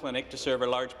one clinic to serve a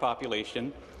large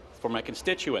population for my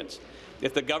constituents.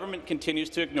 If the government continues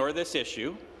to ignore this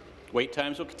issue, wait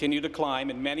times will continue to climb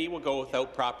and many will go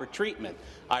without proper treatment.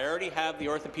 I already have the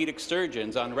orthopedic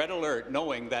surgeons on red alert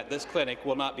knowing that this clinic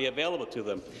will not be available to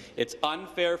them. It's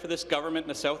unfair for this government in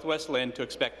the Southwest LHIN to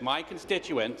expect my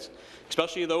constituents,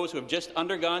 especially those who have just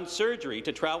undergone surgery,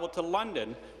 to travel to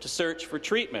London to search for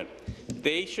treatment.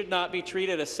 They should not be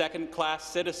treated as second-class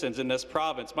citizens in this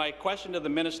province. My question to the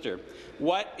minister,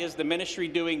 what is the ministry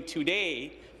doing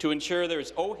today to ensure there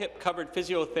is OHIP-covered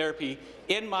physiotherapy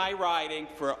in my riding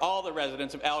for all the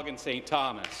residents of Elgin St.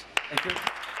 Thomas? Thank you.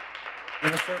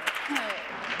 Minister.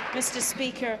 Mr.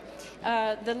 Speaker,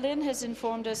 The LHIN has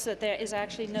informed us that there is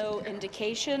actually no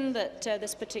indication that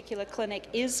this particular clinic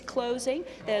is closing.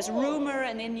 There's rumour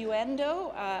and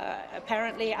innuendo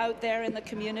apparently out there in the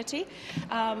community.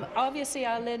 Obviously,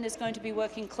 our LHIN is going to be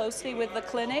working closely with the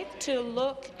clinic to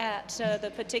look at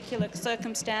the particular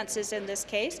circumstances in this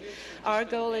case. Our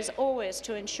goal is always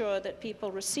to ensure that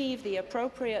people receive the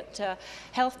appropriate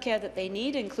health care that they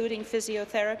need, including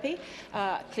physiotherapy.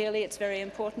 Clearly, it's very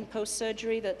important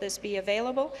post-surgery that this be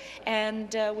available,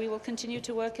 and we will continue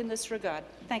to work in this regard.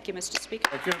 Thank you, Mr. Speaker.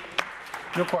 Thank you.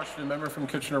 Your question, the member from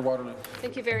Kitchener-Waterloo.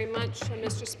 Thank you very much,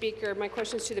 Mr. Speaker. My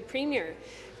question is to the Premier.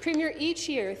 Premier, each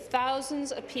year,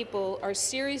 thousands of people are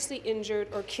seriously injured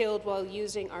or killed while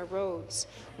using our roads.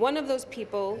 One of those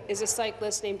people is a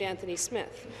cyclist named Anthony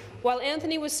Smith. While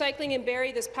Anthony was cycling in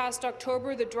Barrie this past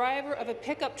October, the driver of a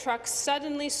pickup truck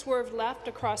suddenly swerved left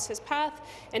across his path,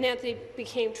 and Anthony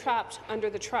became trapped under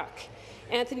the truck.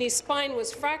 Anthony's spine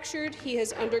was fractured. He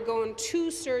has undergone 2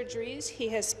 surgeries. He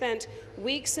has spent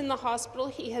weeks in the hospital.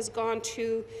 He has gone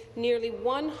to nearly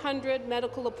 100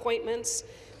 medical appointments.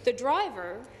 The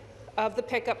driver of the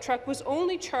pickup truck was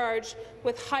only charged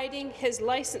with hiding his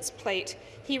license plate.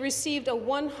 He received a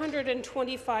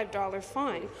 $125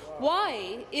 fine.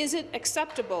 Why is it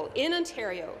acceptable in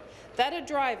Ontario that a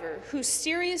driver who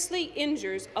seriously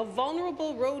injures a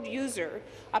vulnerable road user,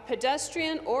 a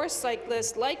pedestrian or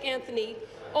cyclist like Anthony,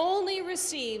 only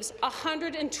receives a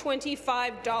 $125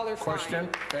 fine? Question.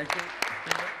 Thank you.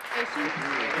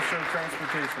 Minister of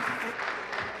Transportation.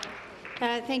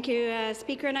 Thank you,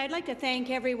 Speaker. And I'd like to thank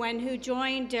everyone who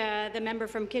joined the member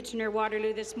from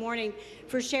Kitchener-Waterloo this morning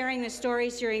for sharing the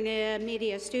stories during the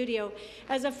media studio.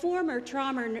 As a former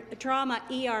trauma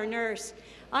ER nurse,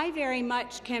 I very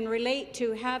much can relate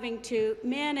to having to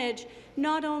manage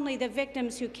not only the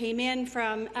victims who came in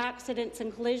from accidents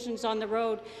and collisions on the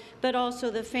road, but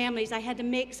also the families. I had to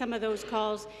make some of those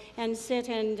calls and sit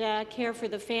and care for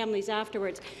the families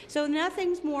afterwards. So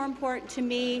nothing's more important to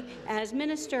me as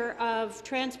Minister of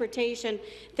Transportation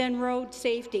than road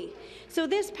safety. So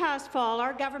this past fall,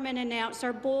 our government announced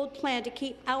our bold plan to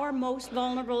keep our most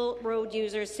vulnerable road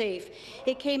users safe.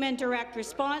 It came in direct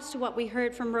response to what we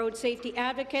heard from road safety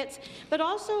advocates, but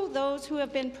also those who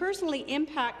have been personally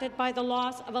impacted by the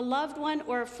loss of a loved one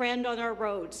or a friend on our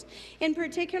roads. In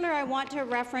particular, I want to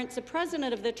reference the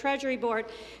President of the Treasury Board,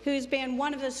 who's been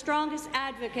one of the strongest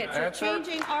advocates for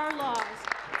changing our laws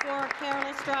for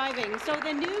careless driving. So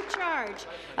the new charge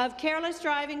of careless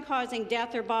driving causing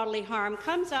death or bodily harm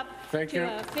comes up to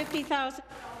 $50,000.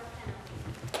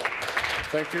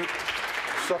 Thank you.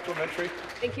 Supplementary.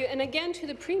 Thank you. And again to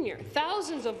the Premier,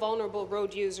 thousands of vulnerable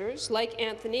road users like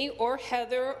Anthony or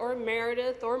Heather or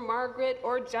Meredith or Margaret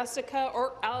or Jessica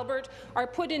or Albert are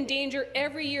put in danger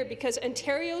every year because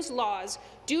Ontario's laws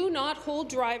do not hold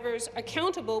drivers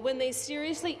accountable when they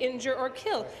seriously injure or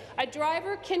kill. A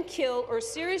driver can kill or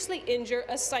seriously injure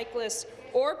a cyclist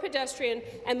or pedestrian,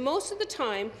 and most of the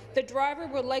time, the driver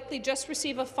will likely just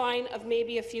receive a fine of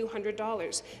maybe a few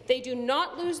 $100s. They do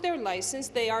not lose their license,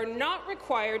 they are not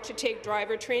required to take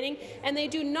driver training, and they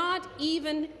do not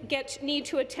even need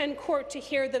to attend court to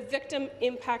hear the victim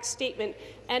impact statement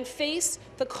and face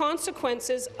the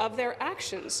consequences of their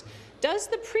actions. Does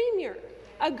the Premier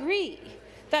agree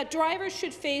that drivers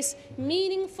should face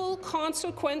meaningful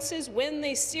consequences when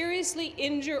they seriously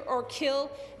injure or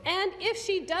kill? And if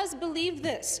she does believe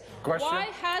this, why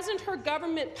hasn't her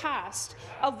government passed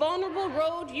a vulnerable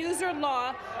road user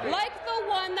law like the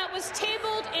one that was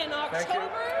tabled in October?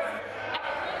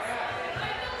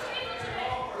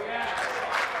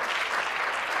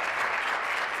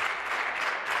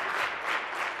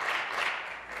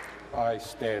 I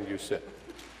stand, you sit.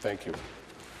 Thank you.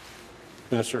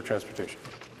 Minister of Transportation.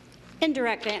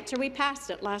 Indirect answer, we passed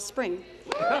it last spring.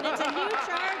 And it's a new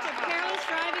charge of careless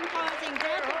driving causing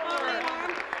death or bodily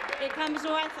harm. It comes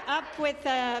up with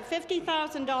a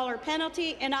 $50,000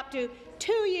 penalty and up to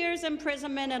 2 years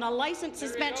imprisonment and a license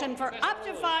suspension for up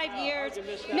to 5 years,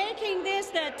 making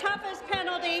this the toughest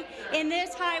penalty in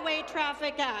this Highway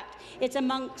Traffic Act. It's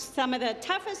amongst some of the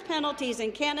toughest penalties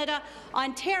in Canada.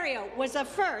 Ontario was the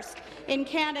first in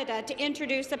Canada to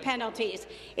introduce the penalties.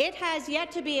 It has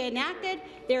yet to be enacted.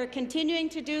 They're continuing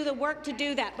to do the work to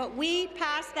do that, but we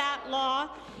passed that law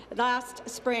last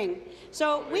spring.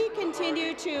 So we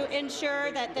continue to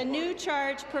ensure that the new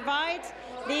charge provides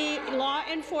the law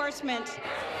enforcement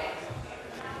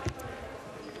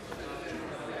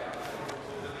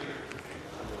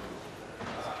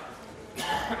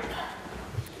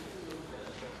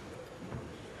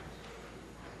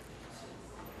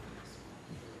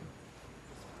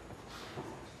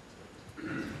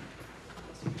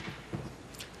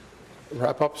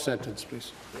Wrap up sentence,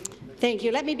 please. Thank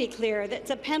you. Let me be clear. That's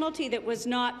a penalty that was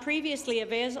not previously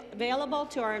available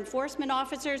to our enforcement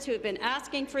officers who have been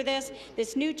asking for this.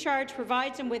 This new charge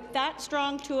provides them with that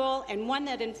strong tool and one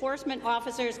that enforcement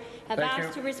officers have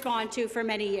asked to respond to for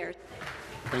many years.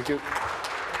 Thank you.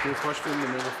 New question, the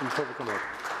member from Etobicoke North.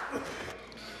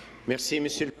 Merci,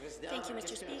 Monsieur le Président. Thank you,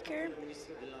 Mr. Speaker.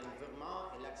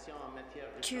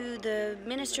 To the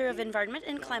Minister of Environment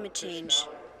and Climate Change.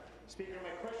 Speaker,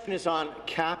 my question is on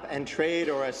cap and trade,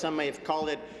 or as some may have called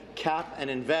it, cap and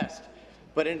invest.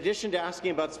 But in addition to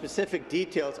asking about specific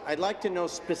details, I'd like to know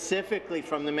specifically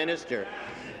from the minister,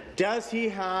 does he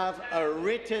have a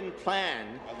written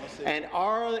plan, and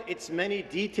are its many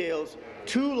details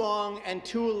too long and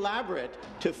too elaborate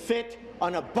to fit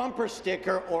on a bumper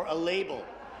sticker or a label?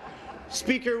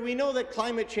 Speaker, we know that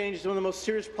climate change is one of the most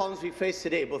serious problems we face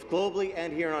today, both globally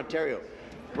and here in Ontario.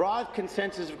 Broad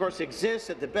consensus, of course, exists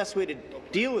that the best way to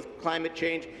deal with climate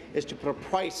change is to put a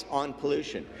price on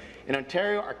pollution. In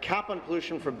Ontario, our cap on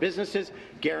pollution for businesses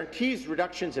guarantees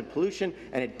reductions in pollution,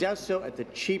 and it does so at the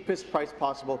cheapest price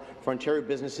possible for Ontario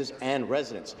businesses and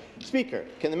residents. Speaker,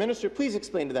 can the minister please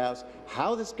explain to the House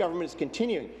how this government is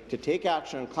continuing to take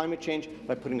action on climate change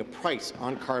by putting a price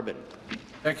on carbon?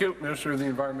 Thank you. Minister of the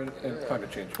Environment and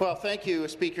Climate Change. Well, thank you,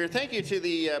 Speaker. Thank you to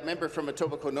the member from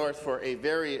Etobicoke North for a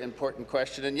very important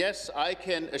question. And yes, I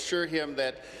can assure him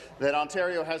that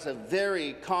Ontario has a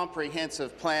very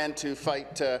comprehensive plan to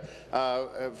fight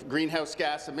greenhouse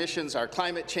gas emissions. Our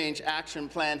climate change action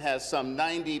plan has some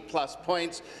 90-plus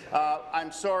points.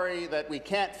 I'm sorry that we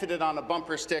can't fit it on a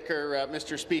bumper sticker,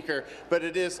 Mr. Speaker, but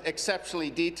it is exceptionally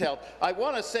detailed. I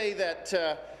want to say that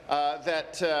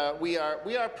we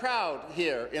are proud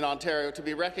here in Ontario to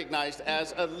be recognized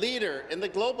as a leader in the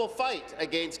global fight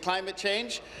against climate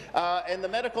change. And the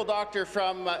medical doctor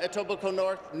from Etobicoke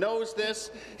North knows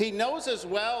this. He knows as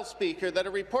well, Speaker, that a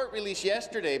report released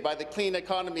yesterday by the Clean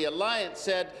Economy Alliance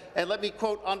said, and let me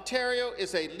quote, "Ontario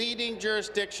is a leading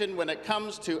jurisdiction when it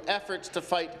comes to efforts to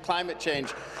fight climate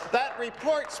change." That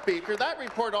report, Speaker, that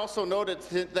report also noted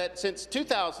that since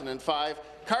 2005,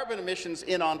 carbon emissions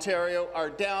in Ontario are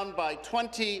down by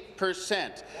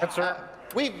 20%. Yes, sir.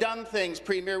 We've done things,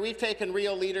 Premier. We've taken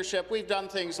real leadership. We've done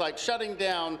things like shutting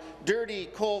down dirty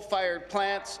coal-fired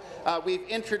plants. We've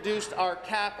introduced our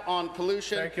cap on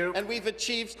pollution. Thank you. And we've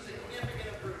achieved significant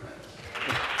improvement.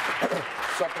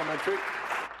 Supplementary.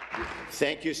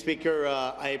 Thank you, Speaker.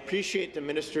 I appreciate the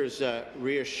minister's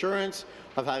reassurance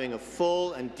of having a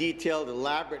full and detailed,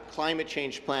 elaborate climate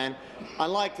change plan,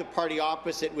 unlike the party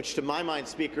opposite, which to my mind,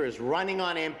 Speaker, is running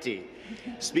on empty.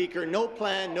 Speaker, no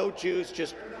plan, no juice,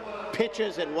 just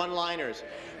pitches and one-liners.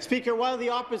 Speaker, while the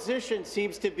opposition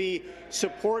seems to be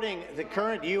supporting the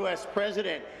current U.S.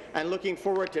 president and looking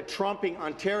forward to trumping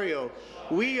Ontario,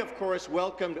 we, of course,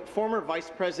 welcomed former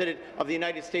Vice President of the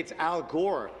United States, Al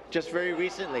Gore, just very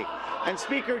recently. And,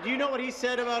 Speaker, do you know what he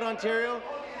said about Ontario?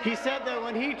 He said that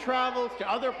when he travels to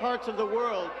other parts of the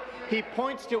world, he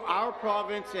points to our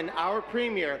province and our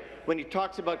Premier when he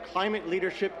talks about climate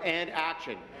leadership and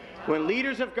action. When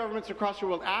leaders of governments across the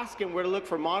world ask him where to look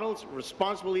for models,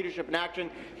 responsible leadership and action,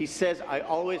 he says, "I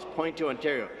always point to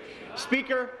Ontario."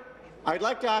 Speaker, I'd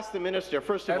like to ask the minister,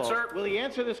 first of all, will he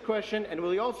answer this question, and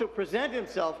will he also present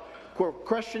himself for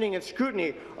questioning and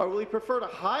scrutiny, or will he prefer to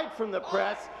hide from the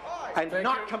press and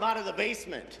not come out of the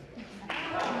basement?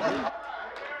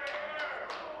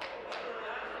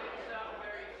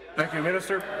 Thank you,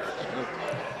 Minister.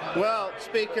 Well,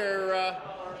 Speaker,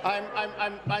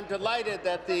 I'm delighted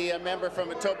that the member from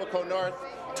Etobicoke North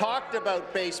talked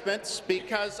about basements,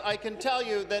 because I can tell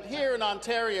you that here in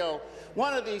Ontario,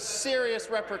 one of the serious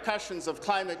repercussions of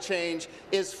climate change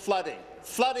is flooding.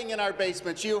 Flooding in our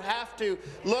basements. You have to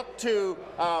look to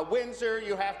Windsor,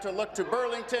 you have to look to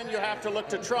Burlington, you have to look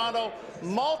to Toronto,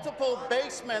 multiple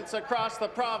basements across the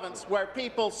province where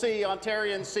people see,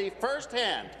 Ontarians see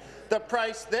firsthand the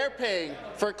price they're paying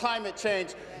for climate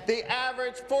change. The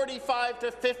average $45,000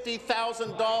 to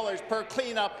 $50,000 per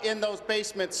cleanup in those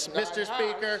basements, Mr.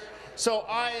 Speaker. So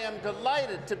I am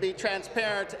delighted to be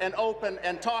transparent and open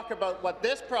and talk about what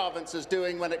this province is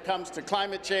doing when it comes to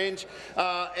climate change.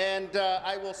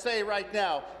 I will say right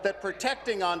now that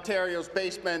protecting Ontario's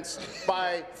basements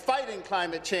by fighting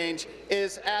climate change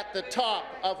is at the top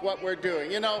of what we're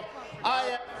doing. You know,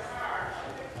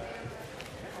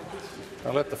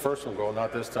 I'll let the first one go,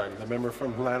 not this time. The member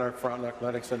from Lanark, Frontenac,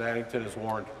 Lennox and Addington is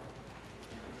warned.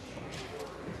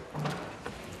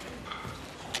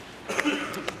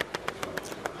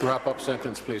 Wrap up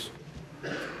sentence, please.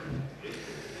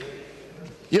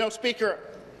 You know, Speaker,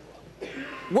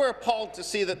 We're appalled to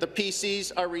see that the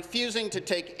PCs are refusing to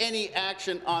take any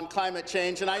action on climate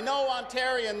change, and I know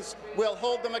Ontarians will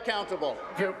hold them accountable.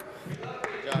 Thank you.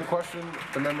 The question,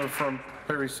 the member from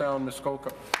Parry Sound,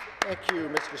 Muskoka. Thank you,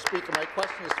 Mr. Speaker. My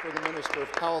question is for the Minister of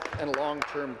Health and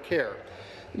Long-Term Care.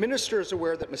 The Minister is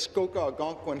aware that Muskoka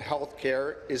Algonquin Health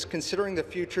Care is considering the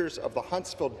futures of the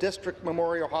Huntsville District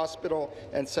Memorial Hospital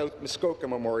and South Muskoka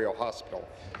Memorial Hospital.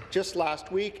 Just last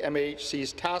week,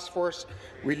 MAHC's task force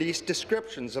released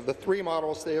descriptions of the 3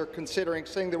 models they are considering,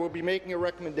 saying they will be making a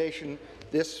recommendation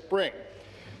this spring.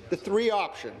 The 3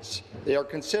 options they are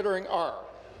considering are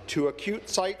 2 acute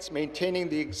sites maintaining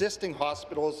the existing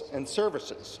hospitals and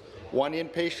services, 1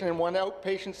 inpatient and 1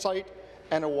 outpatient site,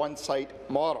 and a 1-site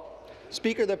model.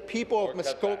 Speaker, the people of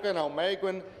Muskoka and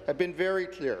Algonquin have been very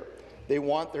clear. They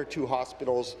want their 2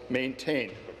 hospitals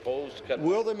maintained.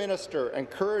 Will the minister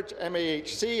encourage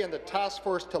MAHC and the task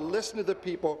force to listen to the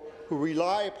people who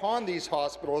rely upon these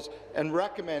hospitals and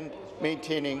recommend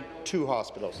maintaining 2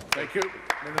 hospitals? Thank you.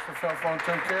 Minister of Health,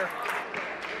 Long-Term Care.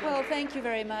 Well, thank you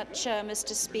very much,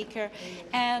 Mr. Speaker.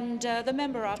 And the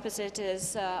member opposite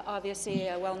is obviously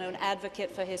a well-known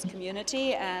advocate for his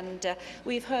community, and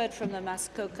we've heard from the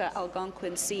Muskoka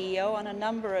Algonquin CEO on a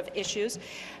number of issues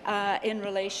in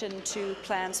relation to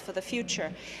plans for the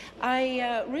future.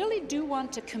 I really do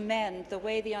want to commend the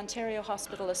way the Ontario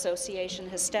Hospital Association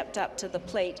has stepped up to the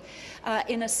plate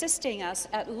in assisting us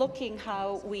at looking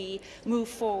how we move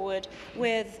forward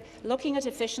with looking at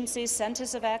efficiencies,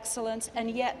 centres of excellence, and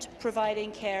yet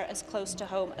providing care as close to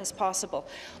home as possible.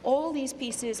 All these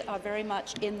pieces are very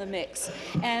much in the mix,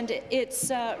 and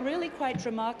it's really quite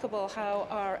remarkable how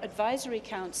our advisory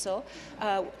council,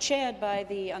 chaired by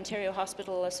the Ontario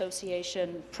Hospital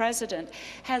Association president,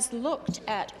 has looked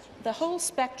at the whole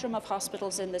spectrum of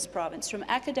hospitals in this province, from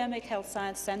academic health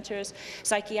science centres,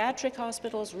 psychiatric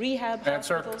hospitals, rehab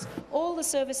hospitals, all the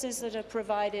services that are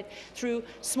provided through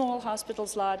small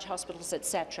hospitals, large hospitals,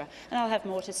 etc. And I'll have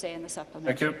more to say in the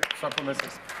supplementary. Thank you. Supplementary.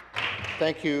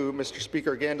 Thank you, Mr.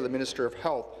 Speaker. Again to the Minister of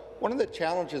Health. One of the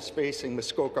challenges facing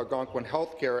Muskoka Algonquin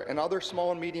Healthcare and other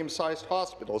small and medium-sized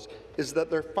hospitals is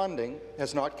that their funding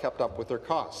has not kept up with their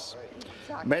costs.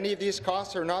 Many of these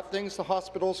costs are not things the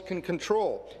hospitals can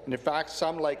control, and in fact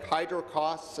some, like hydro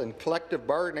costs and collective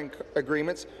bargaining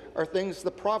agreements, are things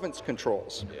the province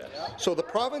controls. So the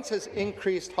province has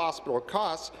increased hospital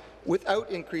costs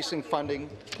without increasing funding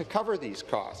to cover these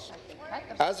costs.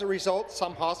 As a result,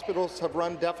 some hospitals have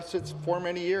run deficits for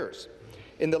many years.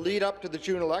 In the lead-up to the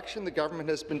June election, the government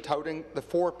has been touting the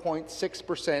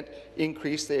 4.6%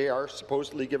 increase they are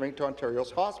supposedly giving to Ontario's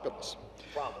hospitals.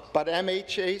 But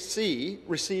MHAC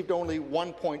received only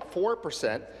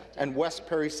 1.4%, and West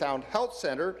Parry Sound Health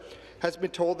Centre has been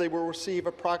told they will receive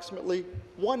approximately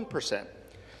 1%.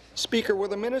 Speaker, will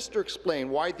the minister explain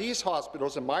why these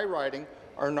hospitals in my riding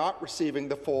are not receiving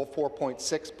the full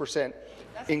 4.6%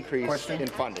 increase in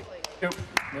funding?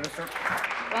 Minister.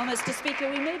 Well, Mr.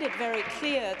 Speaker, we made it very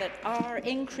clear that our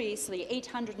increase, the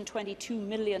 $822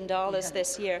 million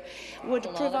this year, would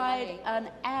provide an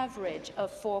average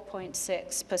of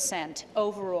 4.6%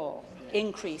 overall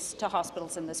increase to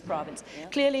hospitals in this province.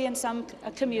 Clearly, in some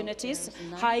communities,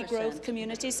 high-growth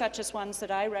communities, such as ones that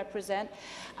I represent,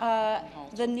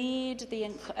 the need, the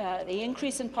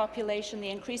increase in population, the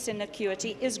increase in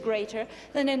acuity is greater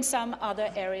than in some other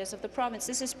areas of the province.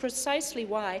 This is precisely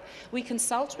why we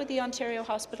consult with the Ontario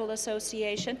Hospital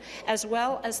Association, as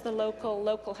well as the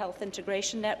local health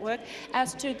integration network,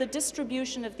 as to the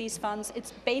distribution of these funds.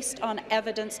 It's based on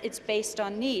evidence, it's based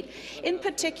on need. In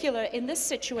particular, in this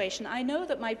situation, I know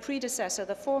that my predecessor,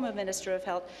 the former Minister of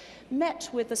Health, met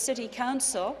with the City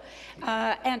Council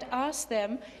and asked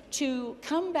them to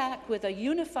come back with a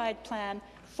unified plan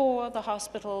for the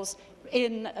hospitals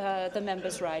in the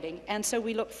members' riding. And so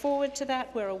we look forward to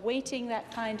that. We're awaiting that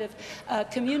kind of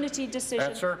community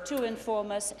decision to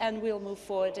inform us, and we'll move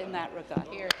forward in that regard.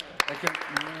 Thank you.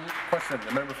 Question,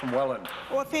 the member from Welland.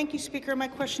 Well, thank you, Speaker. My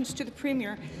question is to the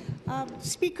Premier.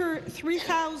 Speaker,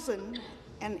 3,000,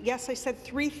 and yes, I said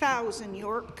 3,000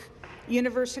 York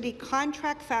University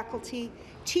contract faculty,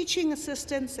 teaching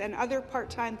assistants, and other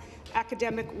part-time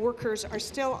academic workers are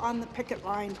still on the picket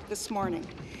line this morning.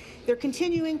 They're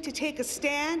continuing to take a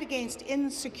stand against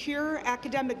insecure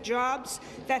academic jobs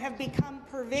that have become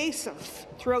pervasive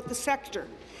throughout the sector.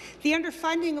 The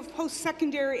underfunding of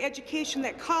post-secondary education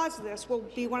that caused this will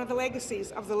be one of the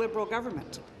legacies of the Liberal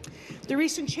government. The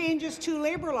recent changes to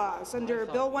labour laws under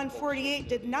Bill 148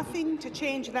 did nothing to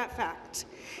change that fact.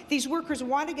 These workers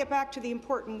want to get back to the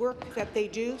important work that they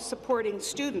do supporting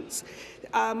students.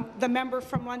 The member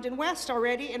from London West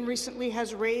already and recently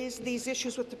has raised these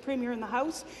issues with the Premier in the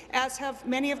House, as have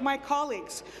many of my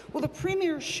colleagues. Will the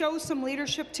Premier show some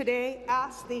leadership today,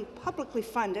 ask the publicly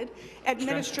funded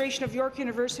administration of York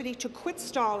University to quit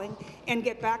stalling and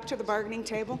get back to the bargaining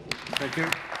table? Thank you.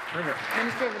 Premier.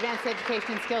 Minister of Advanced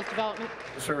Education and Skills Development.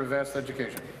 Minister of Advanced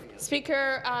Education.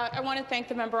 Speaker, I want to thank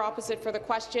the member opposite for the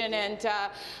question. And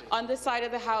on this side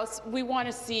of the House, we want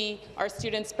to see our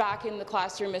students back in the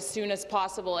classroom as soon as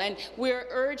possible. And we're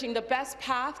urging the best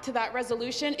path to that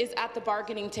resolution is at the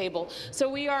bargaining table. So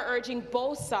we are urging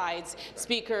both sides,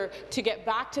 Speaker, to get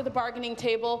back to the bargaining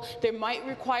table. There might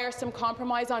require some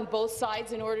compromise on both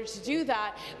sides in order to do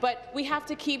that, but we have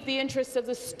to keep the interests of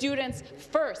the students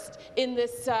first in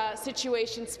this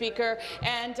situation, Speaker.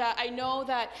 And I know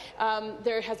that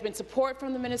there has been support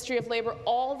from the Ministry of Labour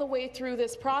all the way through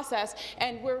this process,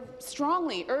 and we're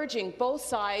strongly urging both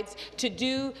sides to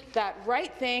do that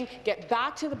right thing, get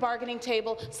back to the bargaining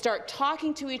table, start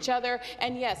talking to each other,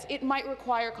 and yes, it might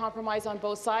require compromise on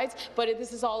both sides, but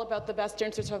this is all about the best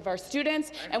interests of our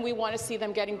students, and we want to see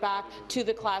them getting back to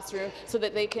the classroom so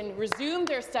that they can resume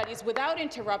their studies without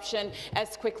interruption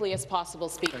as quickly as possible,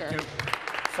 Speaker.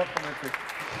 Supplementary.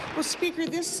 Well, Speaker,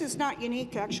 this is not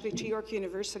unique, actually, to York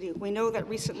University. We know that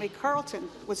recently Carleton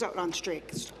was out on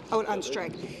strike.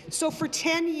 So for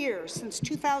 10 years, since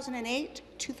 2008,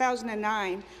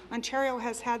 2009, Ontario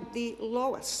has had the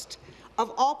lowest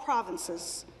of all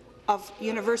provinces of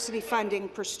university funding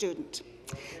per student.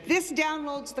 This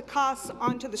downloads the costs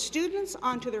onto the students,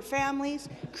 onto their families,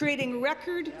 creating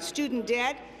record student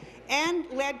debt, and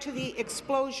led to the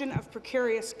explosion of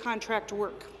precarious contract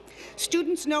work.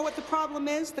 Students know what the problem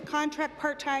is. The contract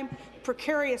part-time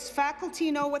precarious faculty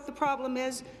know what the problem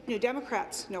is. New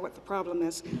Democrats know what the problem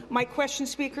is. My question,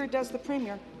 Speaker, does the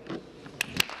Premier?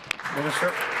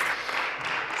 Minister.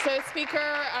 So, Speaker,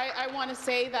 I want to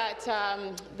say that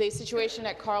the situation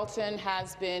at Carleton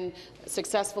has been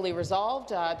successfully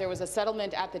resolved. There was a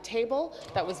settlement at the table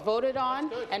that was voted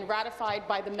on and ratified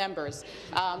by the members.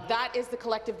 That is the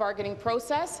collective bargaining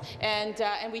process, and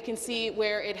we can see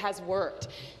where it has worked.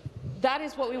 That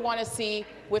is what we want to see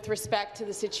with respect to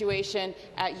the situation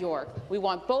at York. We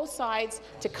want both sides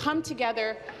to come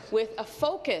together with a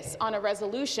focus on a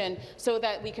resolution so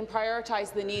that we can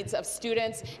prioritize the needs of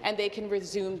students and they can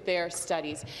resume their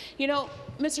studies. You know,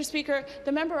 Mr. Speaker,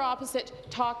 the member opposite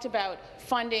talked about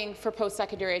funding for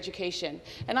post-secondary education.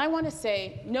 And I want to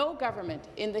say no government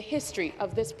in the history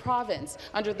of this province,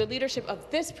 under the leadership of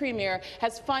this Premier,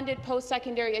 has funded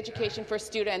post-secondary education for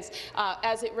students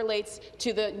as it relates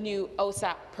to the new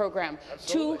OSAP program.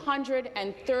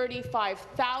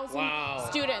 235,000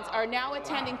 students are now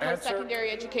attending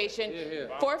post-secondary education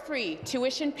for free,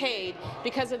 tuition paid,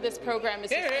 because of this program. Mr.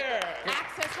 Speaker,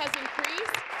 access has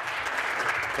increased.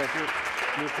 Thank you.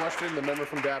 New question, the member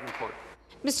from Davenport.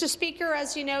 Mr. Speaker,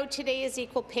 as you know, today is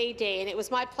Equal Pay Day, and it was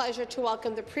my pleasure to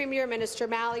welcome the Premier, Minister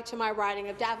Malley, to my riding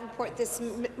of Davenport this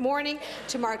morning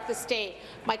to mark this day.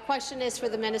 My question is for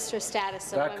the Minister's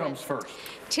status of women. That comes first.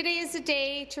 Today is a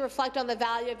day to reflect on the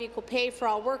value of equal pay for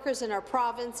all workers in our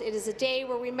province. It is a day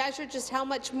where we measure just how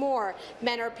much more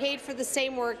men are paid for the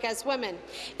same work as women.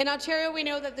 In Ontario, we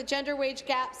know that the gender wage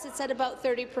gap sits at about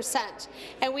 30%,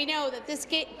 and we know that this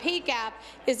pay gap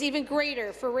is even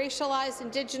greater for racialized,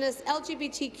 Indigenous,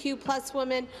 LGBTQ+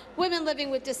 women, women living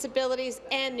with disabilities,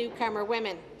 and newcomer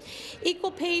women.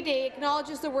 Equal Pay Day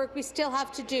acknowledges the work we still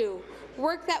have to do,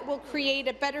 work that will create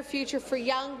a better future for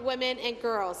young women and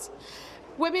girls.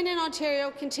 Women in Ontario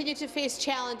continue to face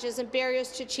challenges and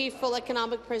barriers to achieve full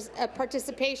economic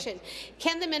participation.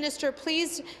 Can the minister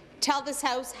please tell this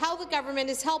House how the government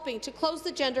is helping to close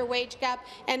the gender wage gap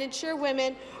and ensure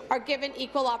women are given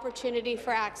equal opportunity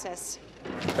for access?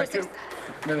 Thank you.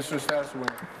 Minister of Status of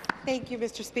Women. Thank you,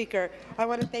 Mr. Speaker. I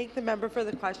want to thank the member for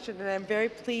the question, and I'm very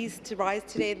pleased to rise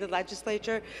today in the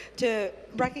legislature to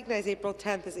recognize April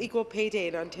 10th as Equal Pay Day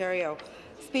in Ontario.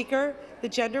 Speaker, the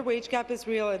gender wage gap is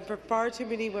real, and for far too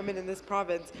many women in this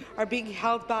province are being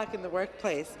held back in the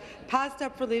workplace, passed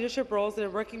up for leadership roles, and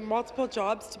are working multiple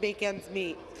jobs to make ends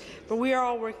meet. But we are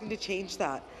all working to change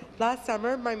that. Last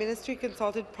summer, my ministry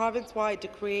consulted province-wide to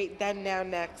create Then, Now,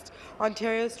 Next,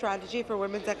 Ontario's strategy for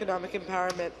women's economic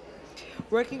empowerment.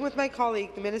 Working with my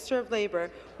colleague, the Minister of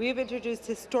Labour, we have introduced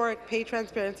historic pay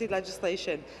transparency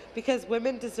legislation because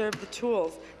women deserve the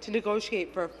tools to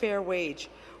negotiate for a fair wage.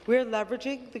 We are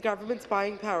leveraging the government's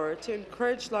buying power to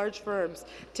encourage large firms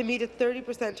to meet a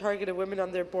 30% target of women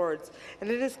on their boards, and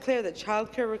it is clear that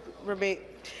childcare remains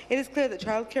a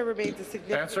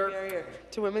significant barrier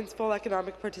to women's full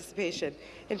economic participation.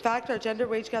 In fact, our Gender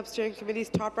Wage Gap Steering Committee's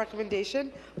top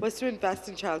recommendation was to invest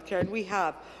in childcare, and we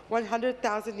have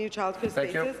 100,000 new childcare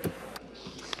spaces.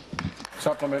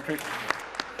 Supplementary.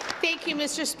 Thank you,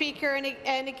 Mr. Speaker,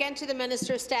 and again to the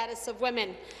Minister of Status of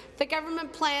Women. The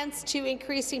government plans to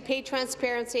increasing pay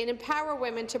transparency and empower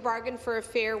women to bargain for a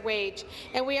fair wage,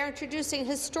 and we are introducing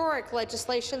historic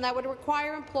legislation that would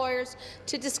require employers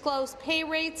to disclose pay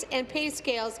rates and pay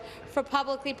scales for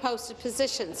publicly posted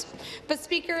positions. But,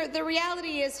 Speaker, the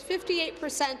reality is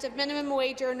 58% of minimum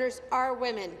wage earners are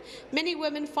women. Many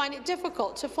women find it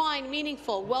difficult to find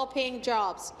meaningful, well-paying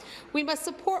jobs. We must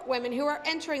support women who are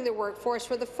entering the workforce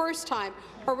for the first time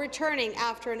or returning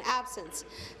after an absence.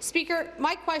 Speaker,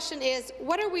 my question is,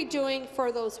 what are we doing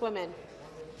for those women?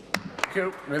 Thank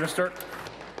you. Minister.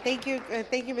 Thank you,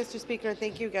 Mr. Speaker, and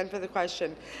thank you again for the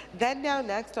question. Then Now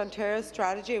Next, Ontario's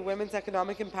strategy of women's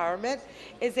economic empowerment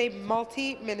is a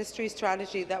multi-ministry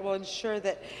strategy that will ensure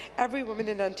that every woman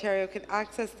in Ontario can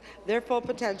access their full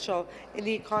potential in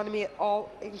the economy at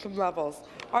all income levels.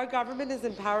 Our government is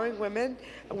empowering women,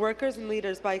 workers and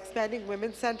leaders by expanding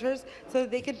women's centres so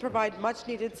that they can provide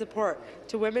much-needed support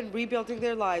to women rebuilding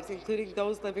their lives, including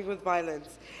those living with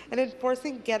violence, and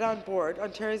enforcing Get On Board,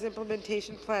 Ontario's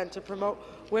implementation plan to promote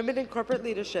women in corporate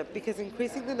leadership, because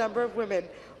increasing the number of women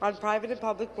on private and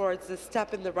public boards is a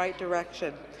step in the right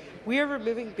direction. We are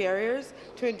removing barriers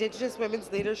to Indigenous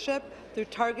women's leadership through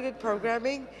targeted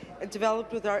programming and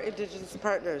developed with our Indigenous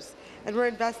partners. And we're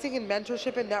investing in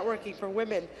mentorship and networking for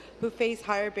women who face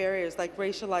higher barriers, like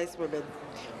racialized women.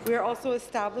 We are also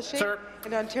establishing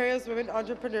an Ontario's Women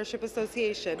Entrepreneurship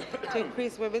Association to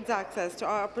increase women's access to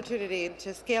opportunity and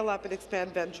to scale up and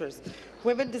expand ventures.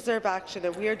 Women deserve action,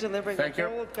 and we are delivering a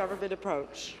whole-of-government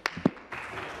approach.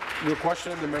 Your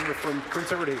question, the member from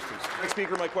Prince Edward Hastings. Thanks,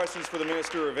 Speaker. My question is for the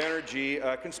Minister of Energy.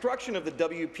 Construction of the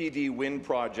WPD wind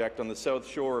project on the south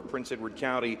shore of Prince Edward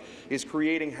County is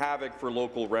creating havoc for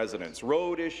local residents.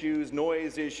 Road issues,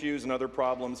 noise issues, and other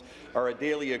problems are a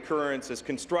daily occurrence as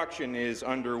construction is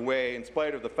underway, in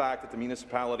spite of the fact that the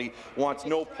municipality wants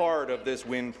no part of this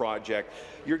wind project.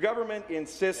 Your government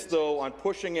insists, though, on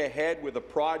pushing ahead with a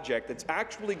project that's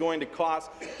actually going to cost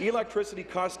electricity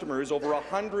customers over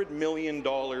 $100 million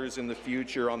in the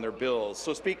future on their bills.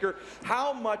 So, Speaker,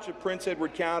 how much of Prince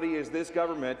Edward County is this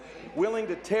government willing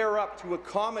to tear up to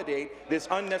accommodate this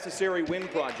unnecessary wind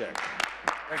project?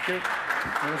 Thank you.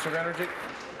 Minister of Energy.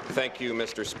 Thank you,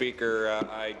 Mr. Speaker.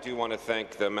 I do want to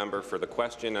thank the member for the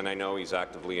question, and I know he's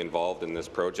actively involved in this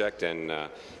project, and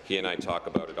he and I talk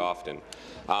about it often.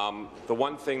 The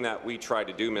one thing that we try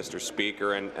to do, Mr.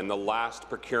 Speaker, and the last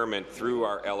procurement through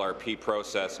our LRP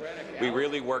process, we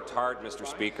really worked hard, Mr.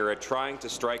 Speaker, at trying to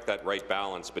strike that right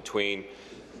balance between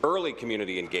early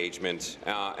community engagement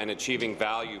and achieving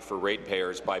value for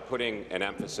ratepayers by putting an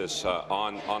emphasis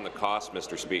on the cost,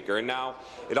 Mr. Speaker. And now,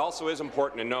 it also is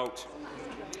important to note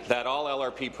that all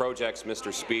LRP projects,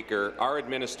 Mr. Speaker, are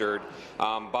administered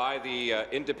by the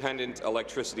Independent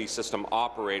Electricity System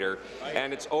Operator,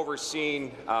 and it's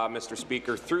overseen, Mr.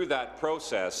 Speaker, through that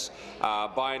process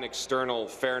by an external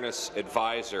fairness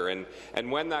advisor.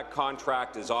 And when that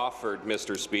contract is offered,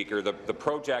 Mr. Speaker, the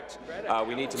project,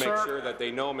 we need to make sure that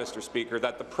they know, Mr. Speaker,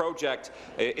 that the project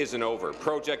isn't over.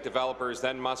 Project developers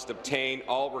then must obtain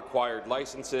all required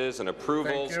licenses and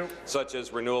approvals, such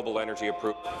as renewable energy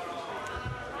approval.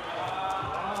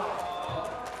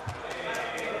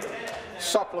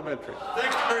 Supplementary.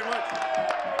 Thanks very much.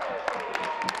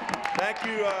 Thank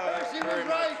you very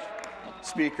much,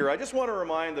 Speaker. I just want to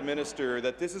remind the minister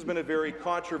that this has been a very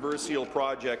controversial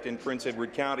project in Prince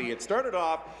Edward County. It started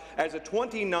off as a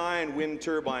 29 wind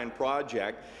turbine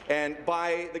project, and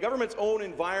by the government's own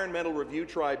Environmental Review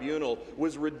Tribunal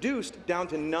was reduced down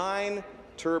to 9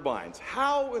 turbines.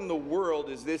 How in the world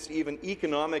is this even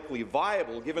economically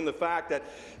viable, given the fact that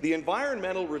the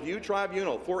Environmental Review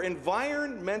Tribunal, for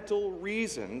environmental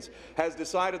reasons, has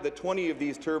decided that 20 of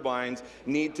these turbines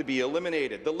need to be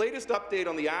eliminated? The latest update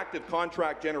on the active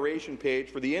contract generation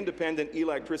page for the Independent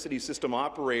Electricity System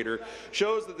Operator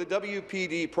shows that the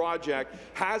WPD project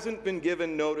hasn't been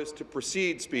given notice to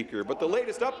proceed, Speaker, but the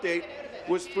latest update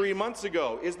was 3 months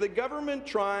ago. Is the government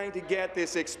trying to get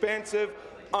this expensive,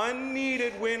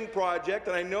 unneeded wind project,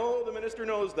 and I know the minister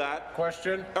knows that.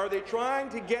 Question. Are they trying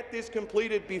to get this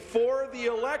completed before the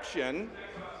election,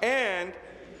 and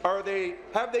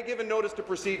have they given notice to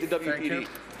proceed to WPD?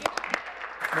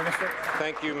 Minister.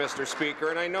 Thank you, Mr. Speaker.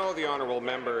 And I know the honourable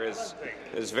member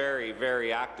is very,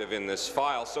 very active in this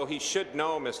file, so he should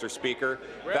know, Mr. Speaker,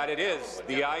 that it is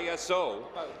the ISO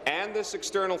and this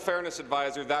external fairness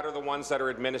advisor that are the ones that are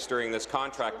administering this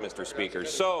contract, Mr. Speaker.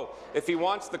 So if he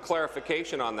wants the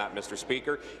clarification on that, Mr.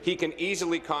 Speaker, he can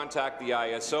easily contact the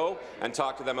ISO and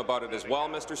talk to them about it as well,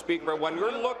 Mr. Speaker. But when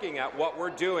we're looking at what we're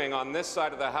doing on this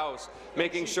side of the House,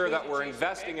 making sure that we're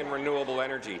investing in renewable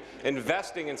energy,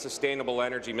 investing in sustainable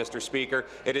energy, Mr. Speaker,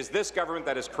 it is this government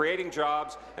that is creating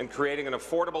jobs and creating an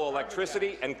affordable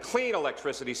electricity and clean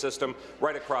electricity system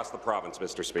right across the province,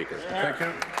 Mr. Speaker. Thank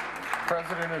you.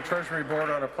 President of Treasury Board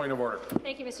on a point of order.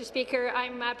 Thank you, Mr. Speaker.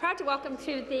 I'm proud to welcome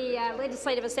to the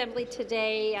Legislative Assembly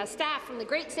today staff from the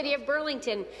great city of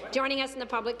Burlington joining us in the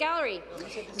public gallery.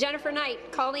 Jennifer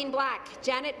Knight, Colleen Black,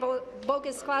 Janet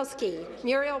Boguslawski,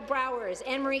 Muriel Browers,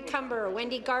 Anne-Marie Cumber,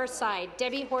 Wendy Garside,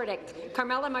 Debbie Hordick,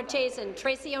 Carmela Marchesan,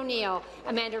 Tracy O'Neill,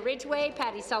 Amanda Ridgway,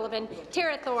 Patty Sullivan,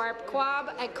 Tara Thorpe,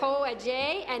 Kwab Ako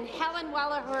Ajay, and Helen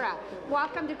Wallahura.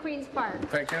 Welcome to Queen's Park.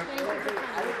 Thank you.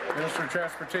 Minister of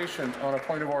Transportation on a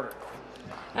point of order.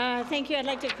 Thank you. I'd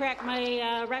like to correct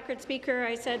my record, Speaker.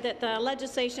 I said that the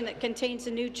legislation that contains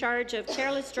a new charge of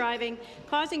careless driving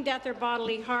causing death or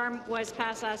bodily harm was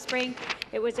passed last spring.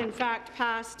 It was in fact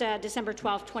passed December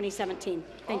 12, 2017.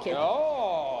 Thank you.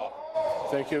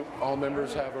 Thank you. All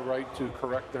members have a right to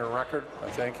correct their record. I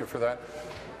thank you for that.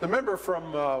 The member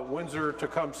from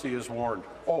Windsor-Tecumseh is warned.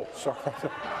 Oh, sorry.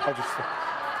 I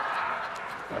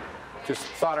just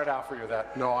thought it out for you.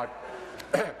 That no, I.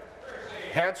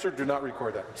 Hansard, do not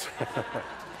record that.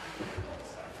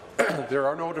 There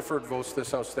are no deferred votes.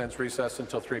 This House stands recessed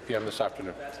until 3 p.m. this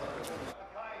afternoon.